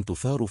مشكلات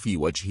تثار في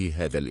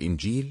وجه هذا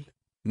الإنجيل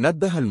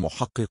نبه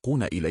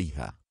المحققون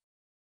إليها.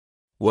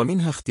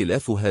 ومنها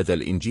اختلاف هذا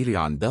الإنجيل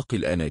عن باقي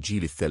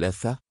الأناجيل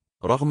الثلاثة،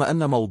 رغم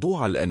أن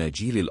موضوع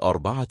الأناجيل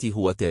الأربعة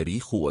هو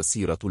تاريخ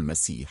وسيرة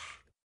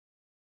المسيح،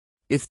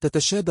 إذ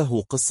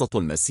تتشابه قصة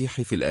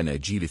المسيح في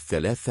الأناجيل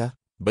الثلاثة،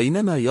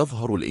 بينما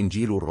يظهر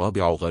الإنجيل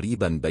الرابع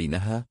غريبا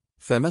بينها.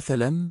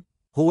 فمثلا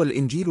هو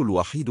الإنجيل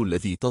الوحيد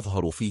الذي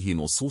تظهر فيه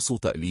نصوص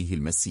تأليه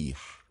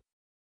المسيح،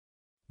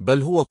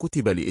 بل هو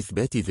كتب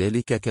لإثبات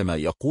ذلك، كما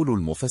يقول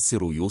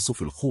المفسر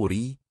يوسف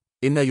الخوري: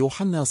 إن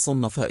يوحنا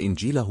صنف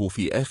إنجيله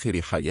في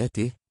آخر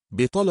حياته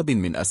بطلب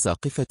من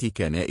أساقفة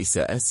كنائس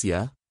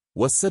آسيا،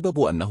 والسبب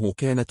أنه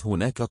كانت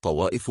هناك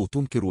طوائف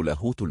تنكر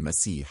لاهوت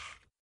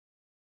المسيح.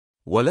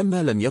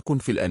 ولما لم يكن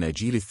في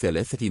الأناجيل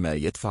الثلاثة ما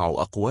يدفع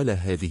أقوال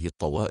هذه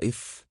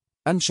الطوائف،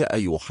 أنشأ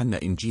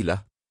يوحنا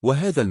إنجيله،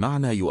 وهذا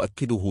المعنى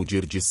يؤكده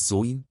جيرجس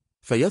زوين،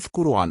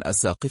 فيذكر عن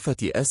أساقفة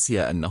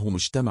آسيا أنهم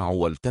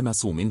اجتمعوا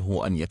والتمسوا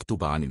منه أن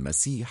يكتب عن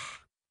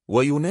المسيح،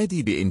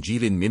 وينادي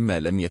بإنجيل مما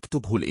لم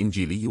يكتبه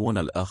الإنجيليون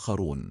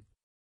الآخرون.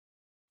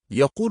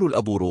 يقول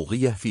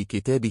الأبوروغية في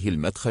كتابه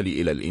المدخل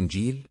إلى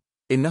الإنجيل: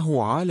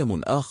 إنه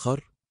عالم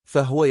آخر،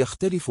 فهو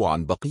يختلف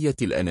عن بقية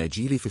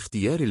الأناجيل في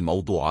اختيار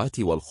الموضوعات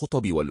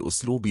والخطب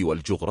والأسلوب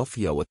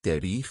والجغرافيا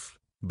والتاريخ،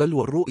 بل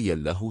والرؤية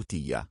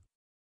اللاهوتية.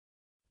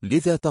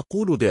 لذا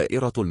تقول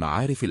دائرة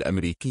المعارف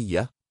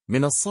الأمريكية: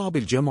 من الصعب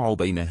الجمع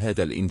بين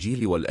هذا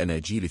الإنجيل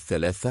والأناجيل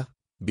الثلاثة،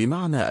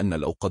 بمعنى أن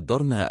لو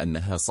قدرنا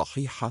أنها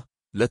صحيحة،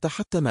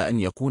 لتحتم أن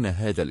يكون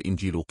هذا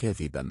الإنجيل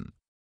كاذبا.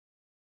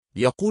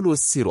 يقول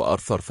السير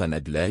آرثر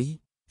فندلاي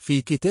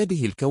في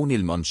كتابه الكون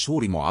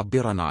المنشور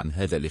معبرا عن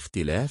هذا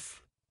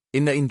الاختلاف: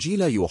 إن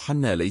إنجيل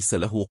يوحنا ليس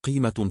له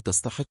قيمة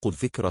تستحق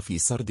الذكر في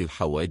سرد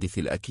الحوادث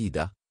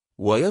الأكيدة،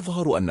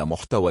 ويظهر أن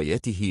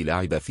محتوياته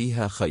لعب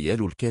فيها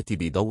خيال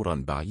الكاتب دورا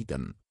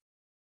بعيدا.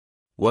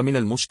 ومن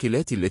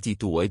المشكلات التي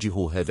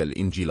تواجه هذا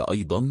الإنجيل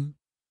أيضا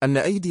أن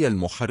أيدي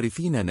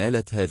المحرفين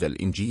نالت هذا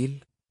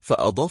الإنجيل،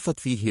 فأضافت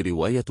فيه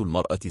رواية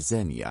المرأة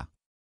الزانية.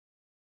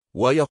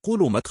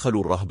 ويقول مدخل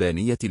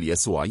الرهبانية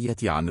اليسوعية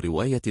عن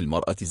رواية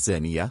المرأة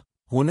الزانية: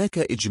 هناك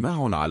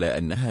إجماع على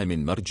أنها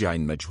من مرجع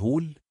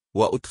مجهول،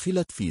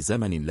 وأدخلت في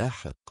زمن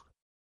لاحق.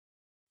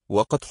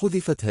 وقد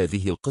حذفت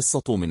هذه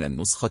القصة من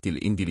النسخة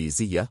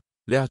الإنجليزية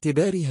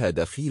لاعتبارها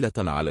دخيلة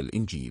على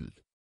الإنجيل.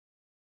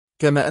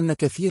 كما أن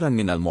كثيرا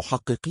من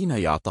المحققين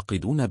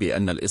يعتقدون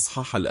بأن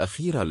الإصحاح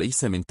الأخير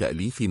ليس من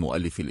تأليف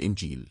مؤلف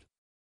الإنجيل.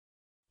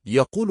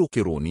 يقول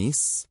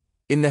كيرونيس: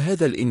 إن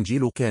هذا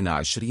الإنجيل كان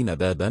 20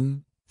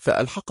 بابا،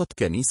 فألحقت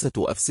كنيسة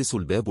أفسس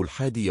الباب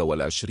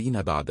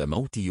 21 بعد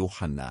موت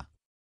يوحنا.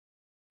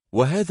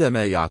 وهذا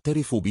ما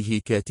يعترف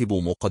به كاتب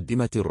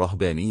مقدمة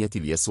الرهبانية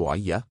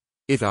اليسوعية،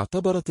 إذ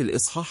اعتبرت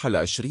الإصحاح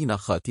 20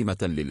 خاتمة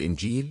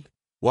للإنجيل،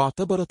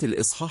 واعتبرت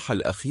الإصحاح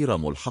الأخير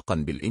ملحقا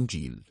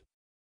بالإنجيل.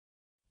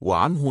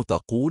 وعنه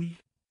تقول: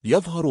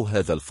 يظهر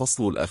هذا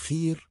الفصل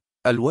الأخير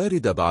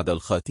الوارد بعد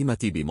الخاتمة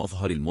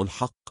بمظهر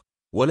الملحق،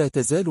 ولا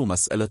تزال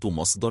مسألة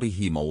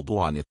مصدره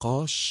موضوع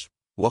نقاش،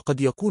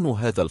 وقد يكون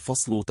هذا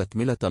الفصل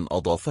تكملة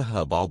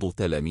أضافها بعض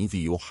تلاميذ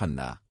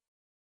يوحنا.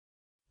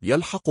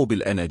 يلحق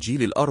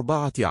بالأناجيل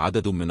الأربعة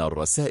عدد من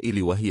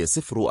الرسائل، وهي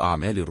سفر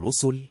أعمال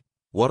الرسل،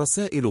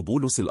 ورسائل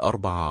بولس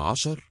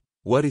ال14،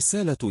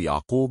 ورسالة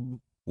يعقوب،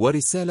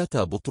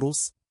 ورسالة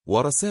بطرس،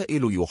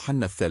 ورسائل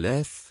يوحنا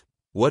الثلاث،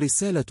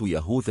 ورسالة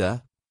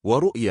يهوذا،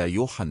 ورؤيا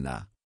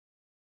يوحنا.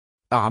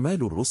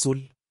 أعمال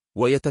الرسل.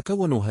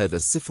 ويتكون هذا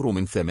السفر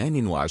من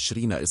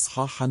 28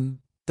 إصحاحا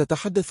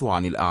تتحدث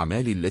عن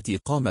الأعمال التي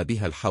قام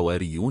بها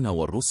الحواريون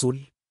والرسل،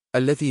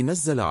 الذي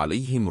نزل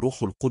عليهم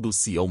روح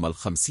القدس يوم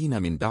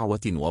 50 من دعوة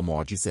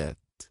ومعجزات.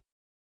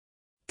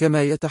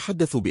 كما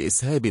يتحدث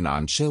بإسهاب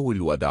عن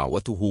شاول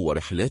ودعوته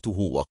ورحلاته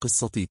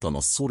وقصة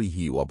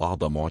تنصره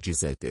وبعض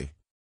معجزاته.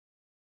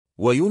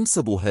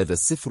 وينسب هذا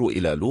السفر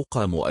إلى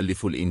لوقا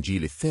مؤلف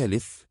الإنجيل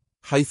الثالث،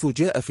 حيث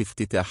جاء في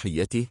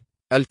افتتاحيته: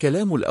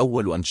 الكلام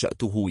الأول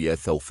أنشأته يا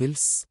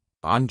ثوفلس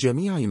عن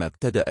جميع ما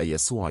ابتدأ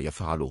يسوع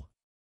يفعله.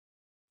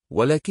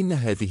 ولكن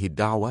هذه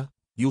الدعوة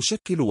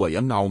يشكل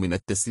ويمنع من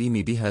التسليم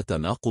بها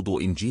تناقض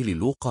إنجيل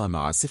لوقا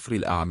مع سفر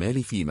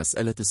الأعمال في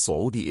مسألة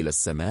الصعود إلى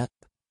السماء،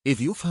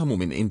 إذ يفهم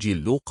من إنجيل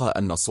لوقا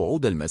أن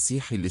صعود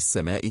المسيح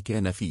للسماء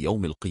كان في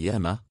يوم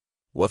القيامة،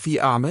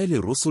 وفي أعمال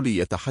الرسل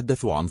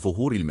يتحدث عن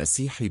ظهور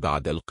المسيح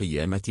بعد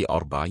القيامة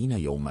 40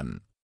 يوما.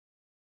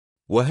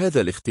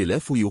 وهذا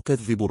الاختلاف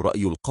يكذب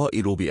الرأي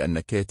القائل بأن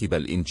كاتب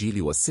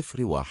الإنجيل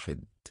والسفر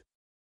واحد.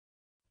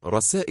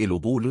 رسائل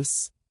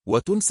بولس.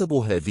 وتنسب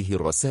هذه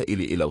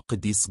الرسائل إلى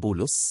القديس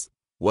بولس،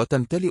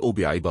 وتمتلئ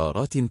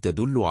بعبارات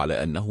تدل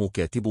على أنه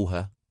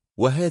كاتبها،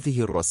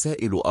 وهذه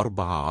الرسائل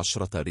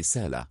 14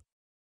 رسالة.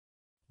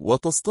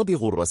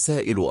 وتصطبغ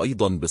الرسائل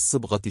أيضا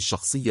بالصبغة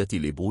الشخصية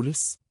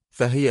لبولس،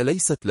 فهي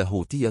ليست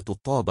لاهوتية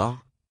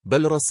الطابع،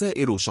 بل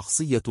رسائل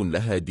شخصية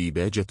لها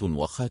ديباجة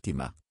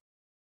وخاتمة.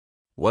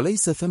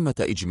 وليس ثمة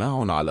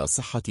إجماع على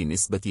صحة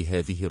نسبة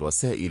هذه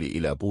الرسائل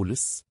إلى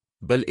بولس،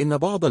 بل إن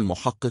بعض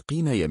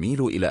المحققين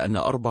يميل إلى أن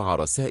 4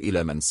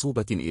 رسائل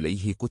منسوبة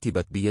إليه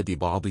كتبت بيد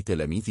بعض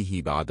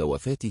تلاميذه بعد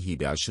وفاته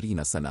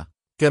ب20 سنة،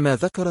 كما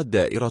ذكرت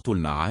دائرة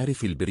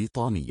المعارف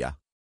البريطانية.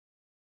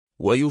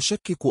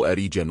 ويشكك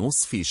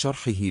أريجانوس في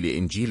شرحه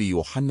لإنجيل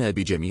يوحنا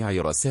بجميع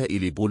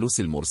رسائل بولس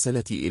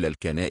المرسلة إلى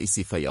الكنائس،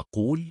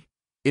 فيقول: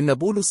 إن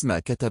بولس ما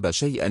كتب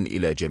شيئا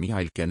إلى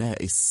جميع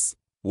الكنائس،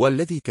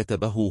 والذي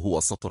كتبه هو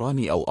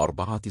 2 أو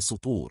 4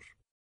 سطور.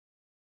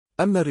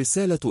 أما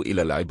الرسالة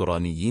إلى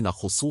العبرانيين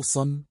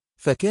خصوصا،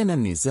 فكان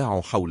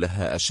النزاع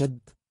حولها أشد،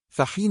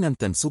 فحينا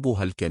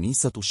تنسبها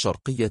الكنيسة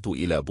الشرقية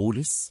إلى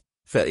بولس،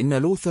 فإن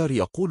لوثر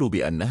يقول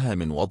بأنها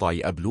من وضع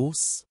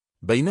أبلوس،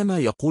 بينما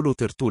يقول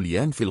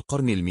ترتوليان في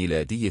القرن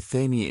الميلادي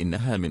الثاني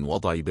إنها من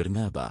وضع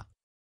برنابا.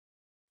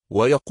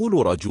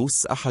 ويقول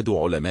راجوس أحد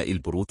علماء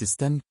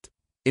البروتستانت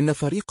إن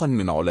فريقا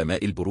من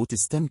علماء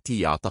البروتستانت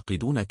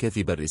يعتقدون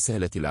كذب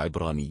الرسالة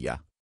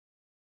العبرانية.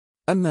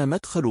 أما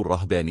مدخل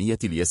الرهبانية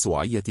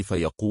اليسوعية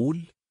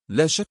فيقول: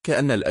 لا شك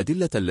أن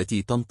الأدلة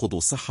التي تنقض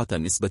صحة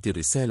نسبة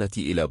الرسالة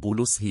إلى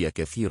بولس هي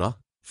كثيرة،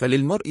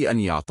 فللمرء أن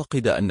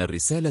يعتقد أن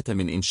الرسالة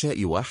من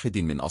إنشاء واحد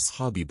من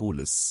أصحاب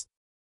بولس.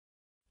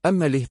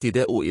 أما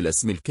الاهتداء إلى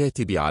اسم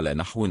الكاتب على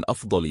نحو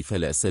أفضل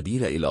فلا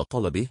سبيل إلى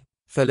طلبه،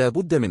 فلا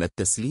بد من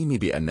التسليم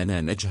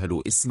بأننا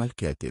نجهل اسم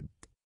الكاتب.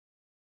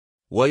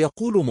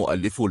 ويقول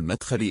مؤلف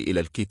المدخل إلى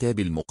الكتاب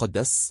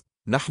المقدس: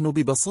 نحن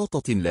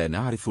ببساطة لا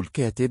نعرف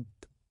الكاتب،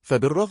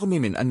 فبالرغم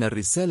من أن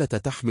الرسالة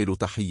تحمل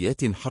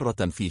تحيات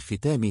حرة في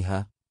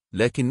ختامها،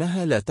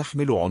 لكنها لا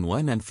تحمل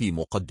عنوانا في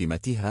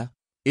مقدمتها،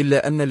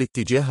 إلا أن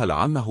الاتجاه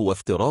العام هو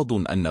افتراض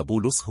أن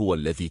بولس هو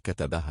الذي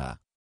كتبها.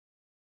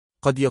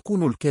 قد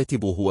يكون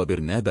الكاتب هو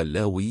برنابا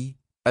اللاوي،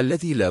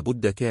 الذي لا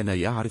بد كان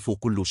يعرف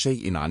كل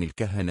شيء عن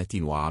الكهنة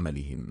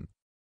وعملهم.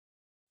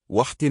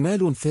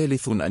 واحتمال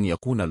ثالث أن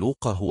يكون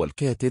لوقا هو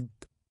الكاتب،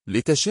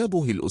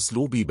 لتشابه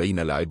الأسلوب بين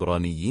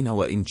العبرانيين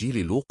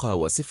وإنجيل لوقا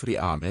وسفر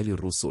أعمال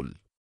الرسل.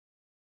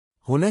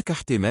 هناك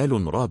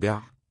احتمال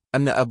رابع،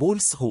 أن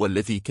أبولس هو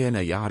الذي كان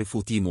يعرف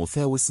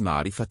تيموثاوس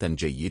معرفة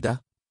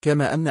جيدة،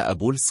 كما أن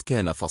أبولس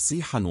كان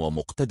فصيحا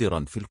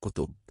ومقتدرا في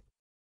الكتب.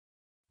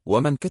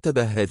 ومن كتب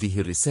هذه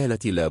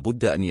الرسالة لا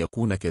بد أن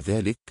يكون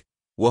كذلك،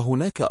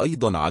 وهناك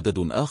أيضا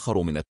عدد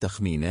آخر من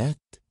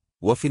التخمينات،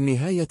 وفي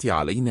النهاية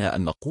علينا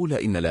أن نقول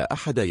إن لا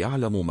أحد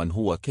يعلم من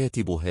هو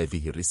كاتب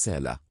هذه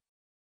الرسالة.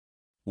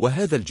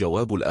 وهذا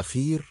الجواب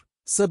الأخير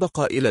سبق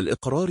إلى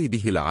الإقرار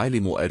به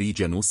العالم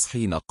أريجانوس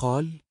حين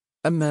قال: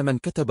 أما من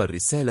كتب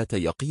الرسالة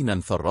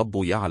يقينا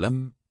فالرب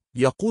يعلم.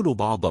 يقول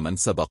بعض من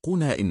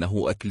سبقونا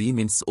إنه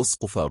أكليمنس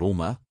أسقف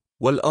روما،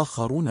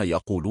 والآخرون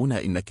يقولون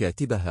إن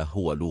كاتبها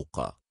هو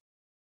لوقا.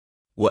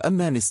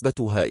 وأما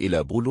نسبتها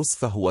إلى بولس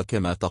فهو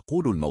كما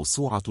تقول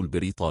الموسوعة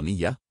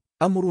البريطانية: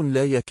 أمر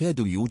لا يكاد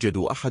يوجد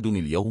أحد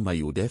اليوم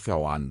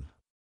يدافع عنه.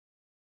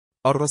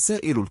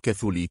 الرسائل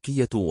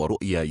الكاثوليكية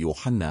ورؤيا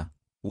يوحنا،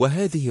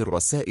 وهذه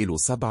الرسائل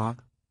 7،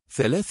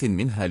 3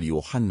 منها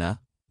ليوحنا،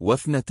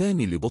 و2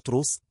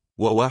 لبطرس،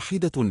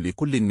 و1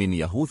 لكل من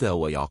يهوذا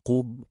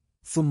ويعقوب،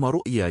 ثم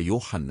رؤيا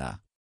يوحنا.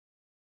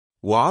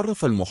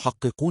 وعرف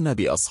المحققون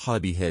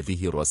بأصحاب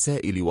هذه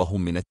الرسائل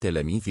وهم من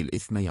التلاميذ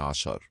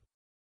 12.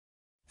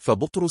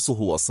 فبطرس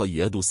هو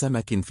صياد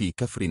سمك في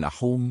كفر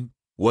نحوم،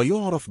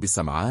 ويعرف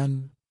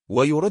بسمعان،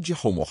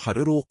 ويرجح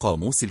محرر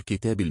قاموس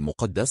الكتاب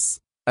المقدس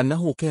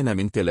أنه كان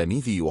من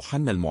تلاميذ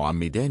يوحنا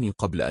المعمدان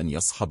قبل أن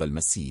يصحب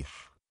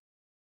المسيح،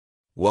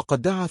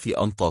 وقد دعا في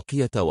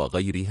أنطاكية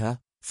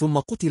وغيرها، ثم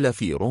قتل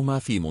في روما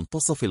في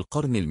منتصف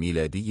القرن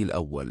الميلادي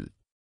الأول.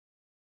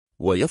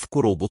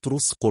 ويذكر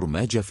بطرس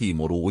قرماج في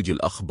مروج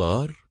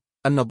الأخبار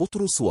أن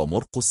بطرس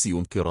ومرقس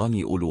ينكران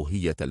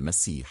ألوهية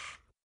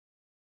المسيح.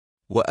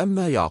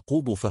 وأما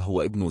يعقوب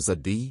فهو ابن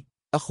زدي،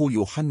 أخو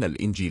يوحنا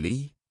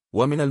الإنجيلي،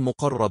 ومن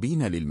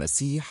المقربين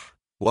للمسيح،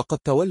 وقد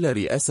تولى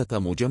رئاسة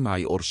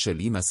مجمع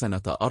أورشليم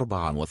سنة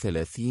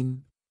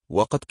 34،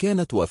 وقد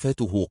كانت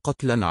وفاته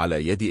قتلا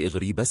على يد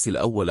إغريبس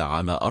الأول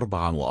عام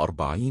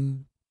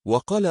 44،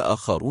 وقال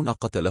آخرون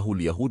قتله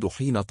اليهود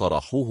حين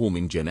طرحوه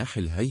من جناح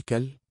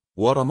الهيكل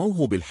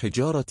ورموه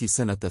بالحجارة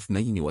سنة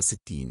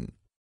 62.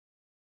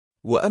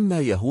 وأما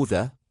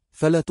يهوذا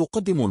فلا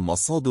تقدم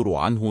المصادر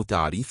عنه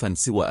تعريفا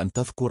سوى أن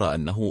تذكر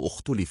أنه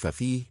اختلف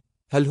فيه،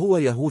 هل هو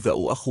يهوذا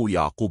أخو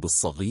يعقوب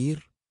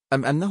الصغير،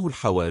 أم أنه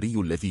الحواري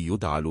الذي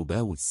يدعى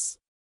لوباوس.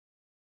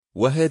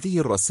 وهذه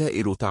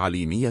الرسائل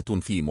تعليمية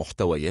في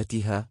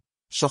محتوياتها،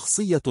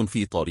 شخصية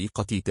في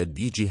طريقة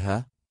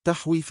تدبيجها،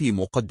 تحوي في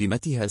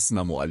مقدمتها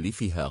اسم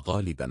مؤلفها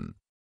غالبا.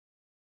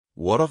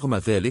 ورغم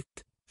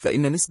ذلك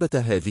فإن نسبة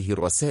هذه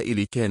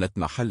الرسائل كانت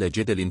محل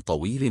جدل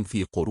طويل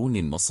في قرون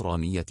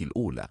النصرانية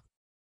الأولى،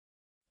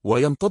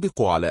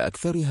 وينطبق على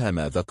أكثرها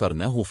ما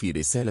ذكرناه في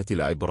رسالة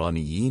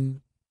العبرانيين،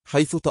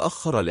 حيث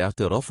تأخر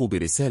الاعتراف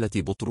برسالة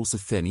بطرس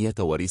الثانية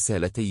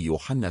ورسالتي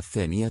يوحنا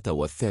الثانية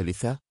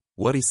والثالثة،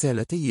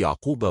 ورسالتي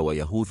يعقوب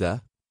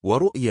ويهوذا،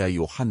 ورؤيا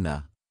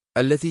يوحنا،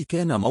 الذي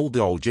كان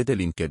موضع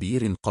جدل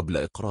كبير قبل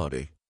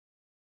إقراره.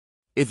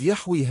 إذ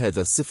يحوي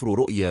هذا السفر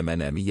رؤيا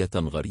منامية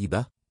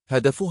غريبة،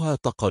 هدفها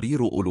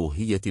تقرير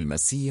ألوهية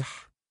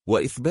المسيح،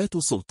 وإثبات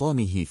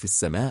سلطانه في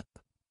السماء،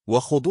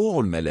 وخضوع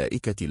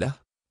الملائكة له،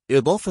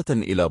 إضافة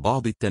إلى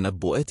بعض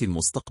التنبؤات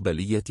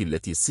المستقبلية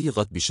التي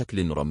صيغت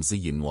بشكل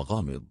رمزي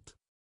وغامض.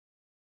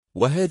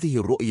 وهذه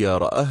الرؤيا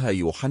رآها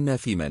يوحنا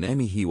في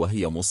منامه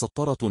وهي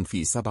مسطرة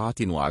في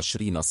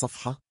 27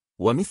 صفحة،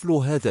 ومثل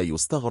هذا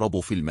يستغرب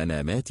في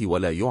المنامات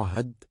ولا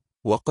يعهد،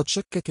 وقد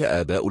شكك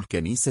آباء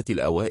الكنيسة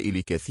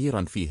الأوائل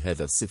كثيرا في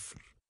هذا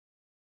السفر.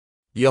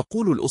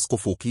 يقول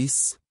الأسقف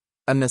كيس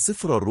أن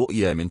سفر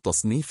الرؤيا من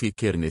تصنيف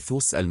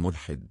كيرنثوس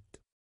الملحد.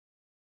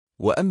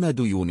 وأما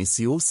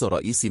ديونيسيوس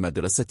رئيس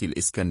مدرسة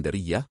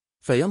الإسكندرية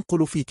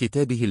فينقل في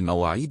كتابه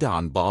المواعيد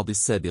عن بعض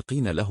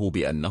السابقين له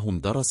بأنهم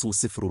درسوا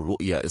سفر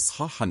الرؤيا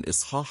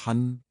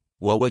إصحاحا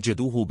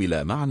ووجدوه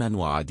بلا معنى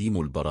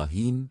وعديم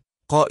البراهين،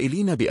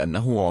 قائلين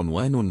بأنه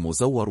عنوان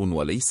مزور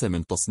وليس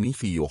من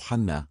تصنيف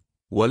يوحنا،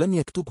 ولم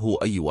يكتبه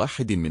أي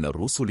واحد من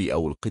الرسل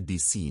أو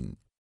القديسين،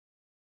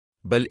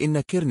 بل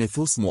إن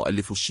كيرنثوس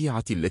مؤلف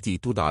الشيعة التي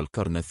تدعى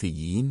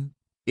الكرنثيين،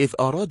 إذ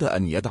أراد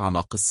أن يدعم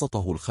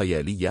قصته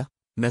الخيالية،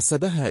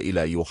 نسبها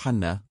إلى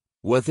يوحنا،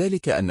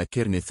 وذلك أن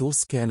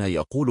كيرنثوس كان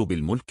يقول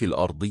بالملك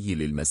الأرضي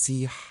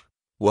للمسيح،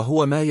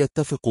 وهو ما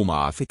يتفق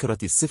مع فكرة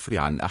السفر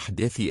عن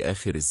أحداث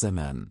آخر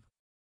الزمان.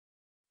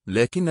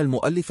 لكن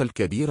المؤلف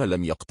الكبير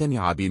لم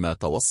يقتنع بما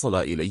توصل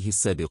إليه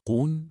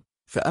السابقون،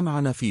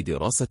 فأمعن في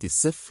دراسة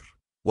السفر،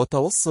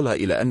 وتوصل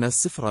إلى أن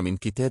السفر من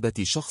كتابة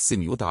شخص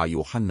يدعى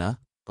يوحنا،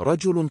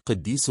 رجل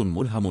قديس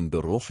ملهم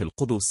بالروح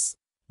القدس،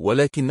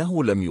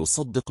 ولكنه لم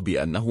يصدق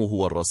بأنه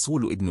هو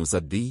الرسول ابن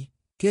زبدي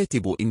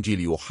كاتب إنجيل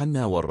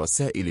يوحنا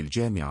والرسائل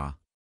الجامعة.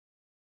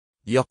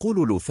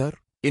 يقول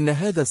لوثر إن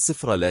هذا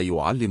السفر لا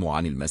يعلم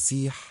عن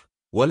المسيح،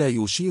 ولا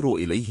يشير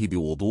إليه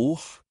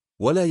بوضوح،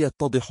 ولا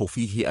يتضح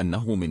فيه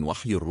أنه من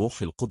وحي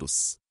الروح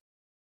القدس.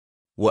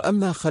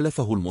 وأما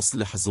خلفه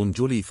المصلح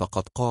زنجلي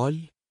فقد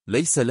قال: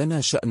 ليس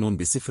لنا شأن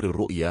بسفر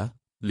الرؤيا،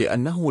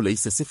 لأنه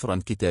ليس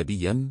سفرا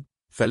كتابيا،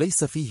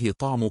 فليس فيه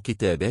طعم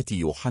كتابات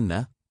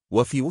يوحنا،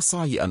 وفي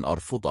وسعي أن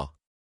أرفضه.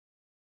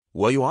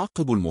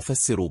 ويعقب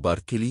المفسر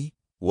باركلي: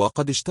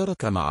 وقد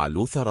اشترك مع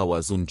لوثر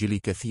وزنجلي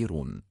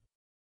كثيرون.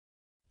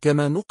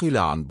 كما نقل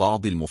عن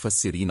بعض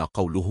المفسرين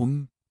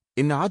قولهم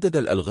إن عدد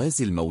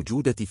الألغاز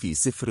الموجودة في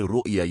سفر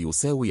الرؤيا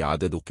يساوي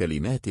عدد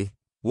كلماته،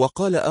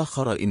 وقال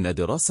آخر إن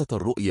دراسة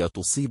الرؤيا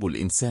تصيب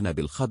الإنسان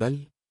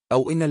بالخبل،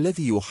 أو إن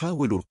الذي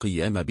يحاول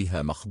القيام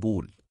بها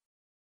مخبول.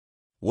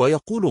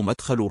 ويقول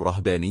مدخل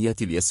الرهبانية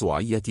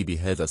اليسوعية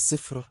بهذا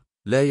السفر: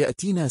 لا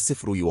يأتينا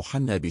سفر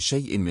يوحنا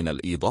بشيء من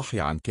الإيضاح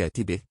عن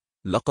كاتبه،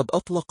 لقد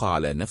أطلق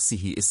على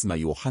نفسه اسم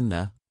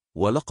يوحنا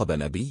ولقب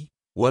نبي،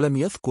 ولم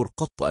يذكر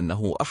قط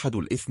أنه أحد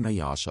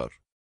ال12.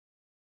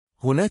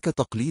 هناك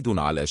تقليد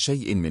على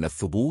شيء من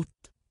الثبوت،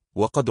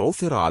 وقد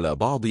عثر على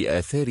بعض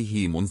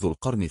آثاره منذ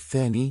القرن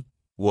الثاني،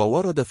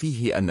 وورد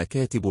فيه أن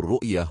كاتب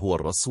الرؤيا هو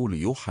الرسول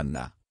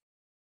يوحنا،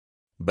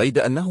 بيد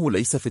أنه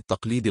ليس في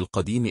التقليد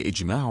القديم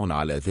إجماع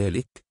على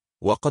ذلك،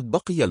 وقد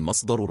بقي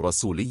المصدر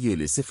الرسولي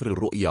لسفر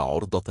الرؤيا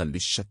عرضة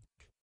للشك.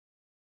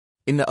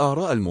 إن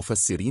آراء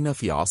المفسرين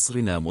في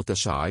عصرنا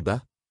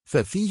متشعبة،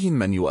 ففيهم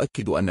من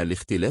يؤكد أن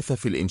الاختلاف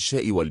في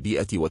الإنشاء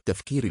والبيئة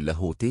والتفكير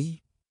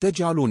اللاهوتي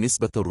تجعل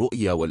نسبة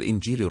الرؤيا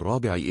والإنجيل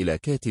الرابع إلى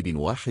كاتب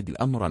واحد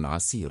أمرا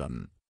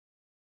عسيرا.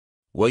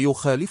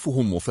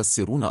 ويخالفهم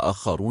مفسرون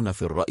آخرون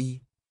في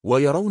الرأي،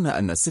 ويرون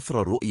أن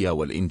سفر الرؤيا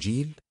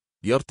والإنجيل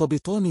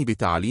يرتبطان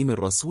بتعليم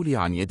الرسول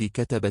عن يد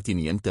كتبة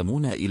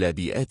ينتمون إلى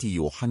بيئات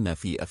يوحنا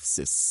في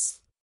أفسس.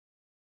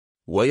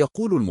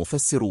 ويقول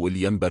المفسر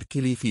ويليام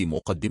باركلي في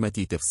مقدمة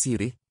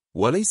تفسيره: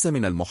 وليس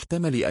من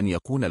المحتمل أن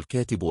يكون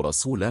الكاتب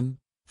رسولا،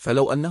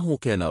 فلو أنه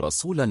كان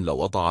رسولا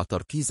لوضع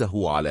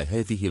تركيزه على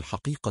هذه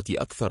الحقيقة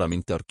أكثر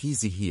من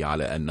تركيزه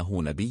على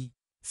أنه نبي،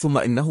 ثم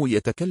إنه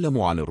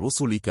يتكلم عن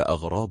الرسل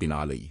كأغراب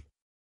عليه.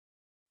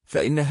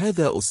 فإن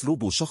هذا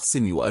أسلوب شخص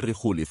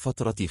يؤرخ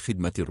لفترة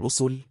خدمة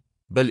الرسل،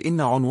 بل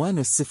إن عنوان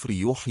السفر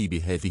يوحي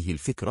بهذه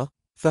الفكرة،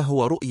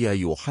 فهو رؤيا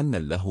يوحنا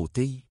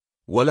اللاهوتي،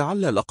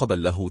 ولعل لقب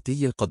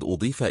اللاهوتي قد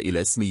أضيف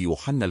إلى اسم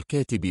يوحنا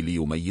الكاتب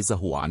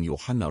ليميزه عن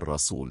يوحنا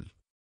الرسول.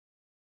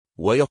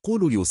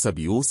 ويقول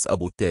يوسبيوس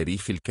أبو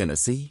التاريخ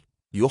الكنسي: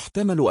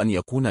 يحتمل أن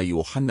يكون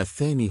يوحنا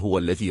الثاني هو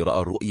الذي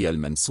رأى الرؤيا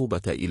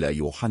المنسوبة إلى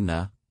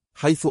يوحنا،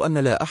 حيث أن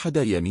لا أحد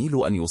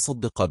يميل أن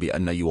يصدق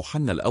بأن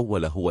يوحنا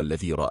الأول هو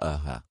الذي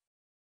رآها.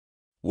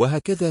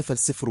 وهكذا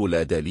فالسفر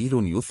لا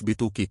دليل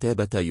يثبت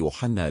كتابة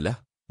يوحنا له،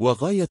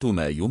 وغاية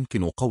ما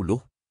يمكن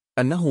قوله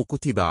أنه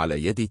كتب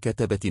على يد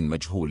كتبة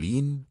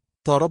مجهولين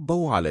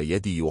تربوا على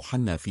يد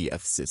يوحنا في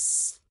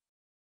أفسس.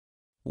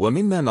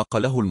 ومما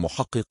نقله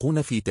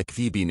المحققون في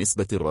تكذيب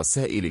نسبة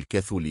الرسائل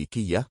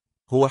الكاثوليكية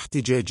هو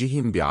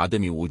احتجاجهم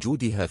بعدم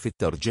وجودها في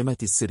الترجمة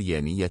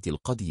السريانية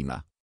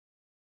القديمة.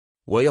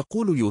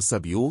 ويقول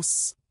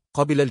يوسبيوس: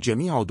 قبل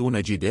الجميع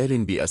دون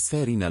جدال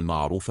بأسفارنا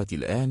المعروفة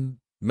الآن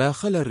ما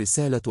خلا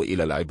الرسالة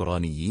إلى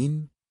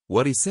العبرانيين،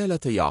 ورسالة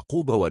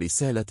يعقوب،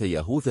 ورسالة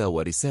يهوذا،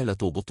 ورسالة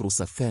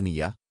بطرس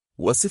الثانية،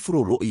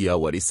 وسفر الرؤيا،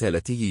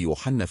 ورسالتي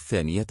يوحنا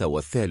الثانية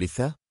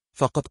والثالثة،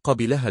 فقد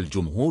قبلها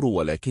الجمهور،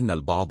 ولكن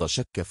البعض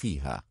شك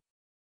فيها.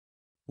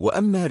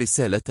 وأما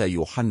رسالة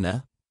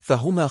يوحنا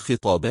فهما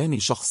خطابان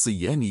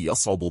شخصيان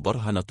يصعب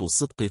برهنة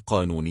صدق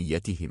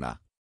قانونيتهما.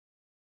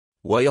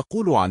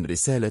 ويقول عن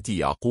رسالة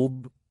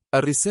يعقوب: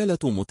 الرسالة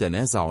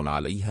متنازع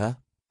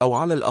عليها، أو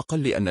على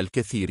الأقل أن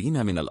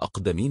الكثيرين من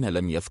الأقدمين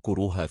لم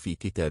يذكروها في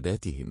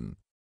كتاباتهم،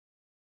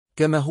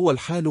 كما هو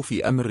الحال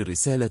في أمر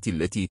الرسالة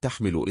التي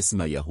تحمل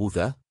اسم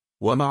يهوذا.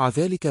 ومع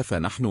ذلك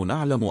فنحن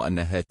نعلم أن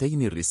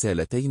هاتين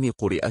الرسالتين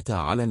قرئتا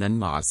علنا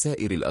مع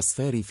سائر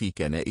الأسفار في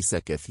كنائس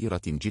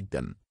كثيرة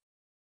جدا.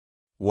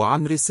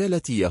 وعن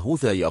رسالة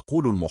يهوذا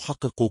يقول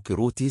المحقق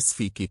كيروتيس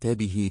في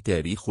كتابه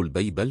تاريخ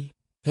البيبل: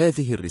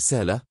 هذه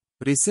الرسالة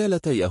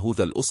رسالة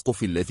يهوذا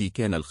الأسقف الذي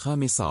كان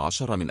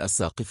ال15 من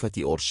أساقفة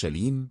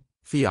أورشليم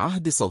في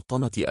عهد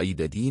سلطنة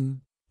أيدادين،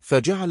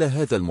 فجعل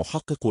هذا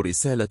المحقق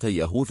رسالة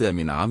يهوذا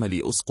من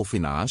عمل أسقف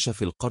عاش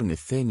في القرن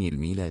الثاني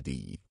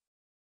الميلادي.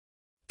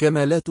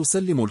 كما لا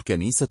تسلم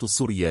الكنيسة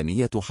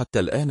السريانية حتى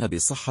الآن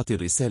بصحة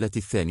الرسالة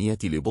الثانية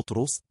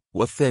لبطرس،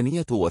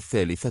 والثانية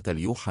والثالثة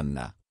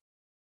ليوحنا.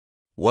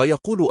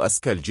 ويقول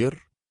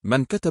أسكالجر: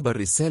 من كتب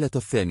الرسالة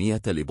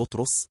الثانية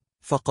لبطرس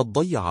فقد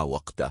ضيع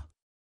وقته.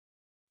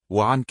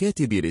 وعن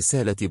كاتب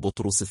رسالة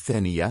بطرس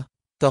الثانية،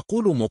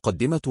 تقول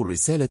مقدمة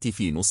الرسالة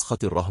في نسخة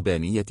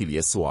الرهبانية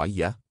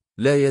اليسوعية: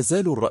 لا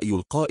يزال الرأي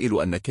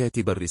القائل أن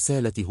كاتب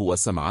الرسالة هو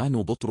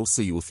سمعان بطرس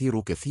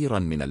يثير كثيرا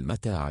من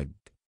المتاعب.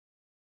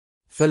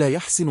 فلا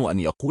يحسن أن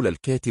يقول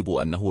الكاتب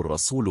أنه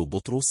الرسول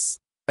بطرس،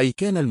 أي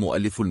كان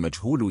المؤلف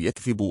المجهول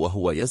يكذب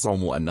وهو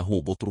يزعم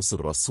أنه بطرس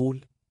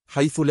الرسول،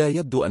 حيث لا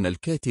يبدو أن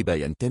الكاتب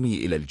ينتمي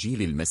إلى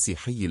الجيل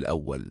المسيحي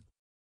الأول.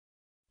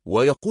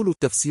 ويقول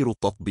التفسير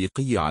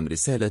التطبيقي عن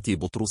رسالة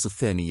بطرس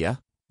الثانية: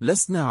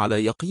 لسنا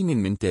على يقين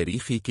من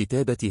تاريخ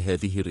كتابة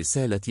هذه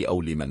الرسالة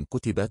أو لمن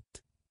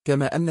كتبت،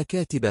 كما أن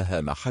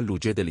كاتبها محل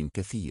جدل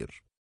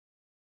كثير.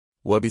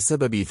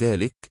 وبسبب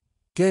ذلك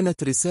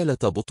كانت رسالة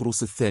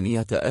بطرس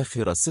الثانية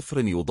آخر سفر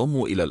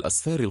يضم إلى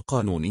الأسفار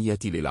القانونية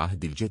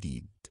للعهد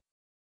الجديد.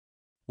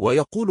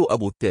 ويقول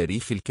أبو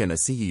التاريخ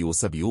الكنسي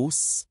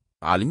يوسبيوس: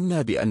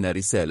 علمنا بأن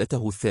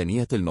رسالته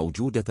الثانية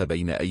الموجودة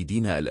بين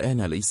أيدينا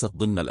الآن ليست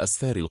ضمن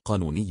الأسفار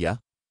القانونية،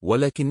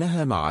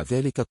 ولكنها مع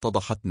ذلك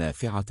اتضحت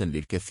نافعة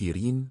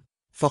للكثيرين،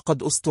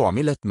 فقد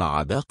استعملت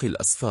مع باقي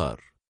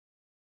الأسفار.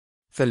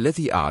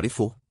 فالذي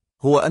أعرفه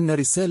هو أن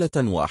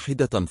رسالة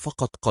واحدة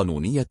فقط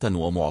قانونية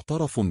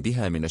ومعترف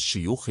بها من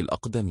الشيوخ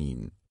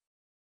الأقدمين.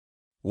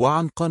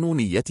 وعن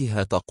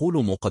قانونيتها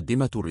تقول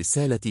مقدمة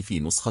الرسالة في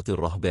نسخة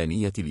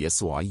الرهبانية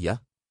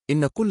اليسوعية: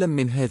 إن كل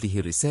من هذه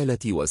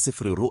الرسالة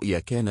وسفر الرؤيا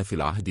كان في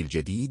العهد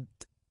الجديد،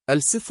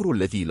 السفر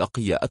الذي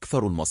لقي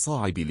أكثر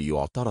المصاعب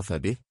ليعترف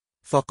به،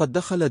 فقد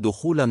دخل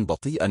دخولا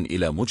بطيئا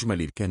إلى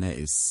مجمل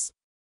الكنائس،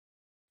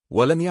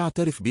 ولم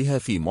يعترف بها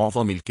في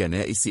معظم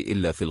الكنائس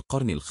إلا في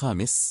القرن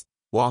الخامس،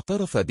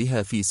 واعترف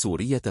بها في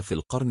سورية في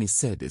القرن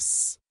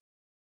السادس.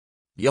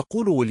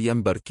 يقول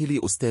ويليام باركلي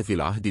أستاذ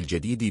العهد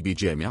الجديد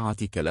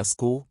بجامعة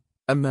كلاسكو: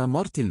 أما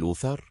مارتن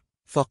لوثر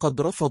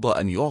فقد رفض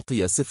أن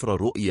يعطي سفر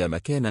الرؤيا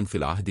مكانا في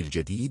العهد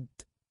الجديد،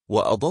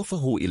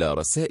 وأضافه إلى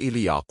رسائل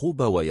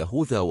يعقوب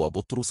ويهوذا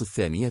وبطرس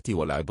الثانية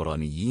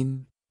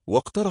والعبرانيين،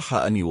 واقترح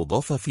أن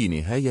يضاف في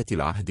نهاية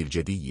العهد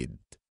الجديد.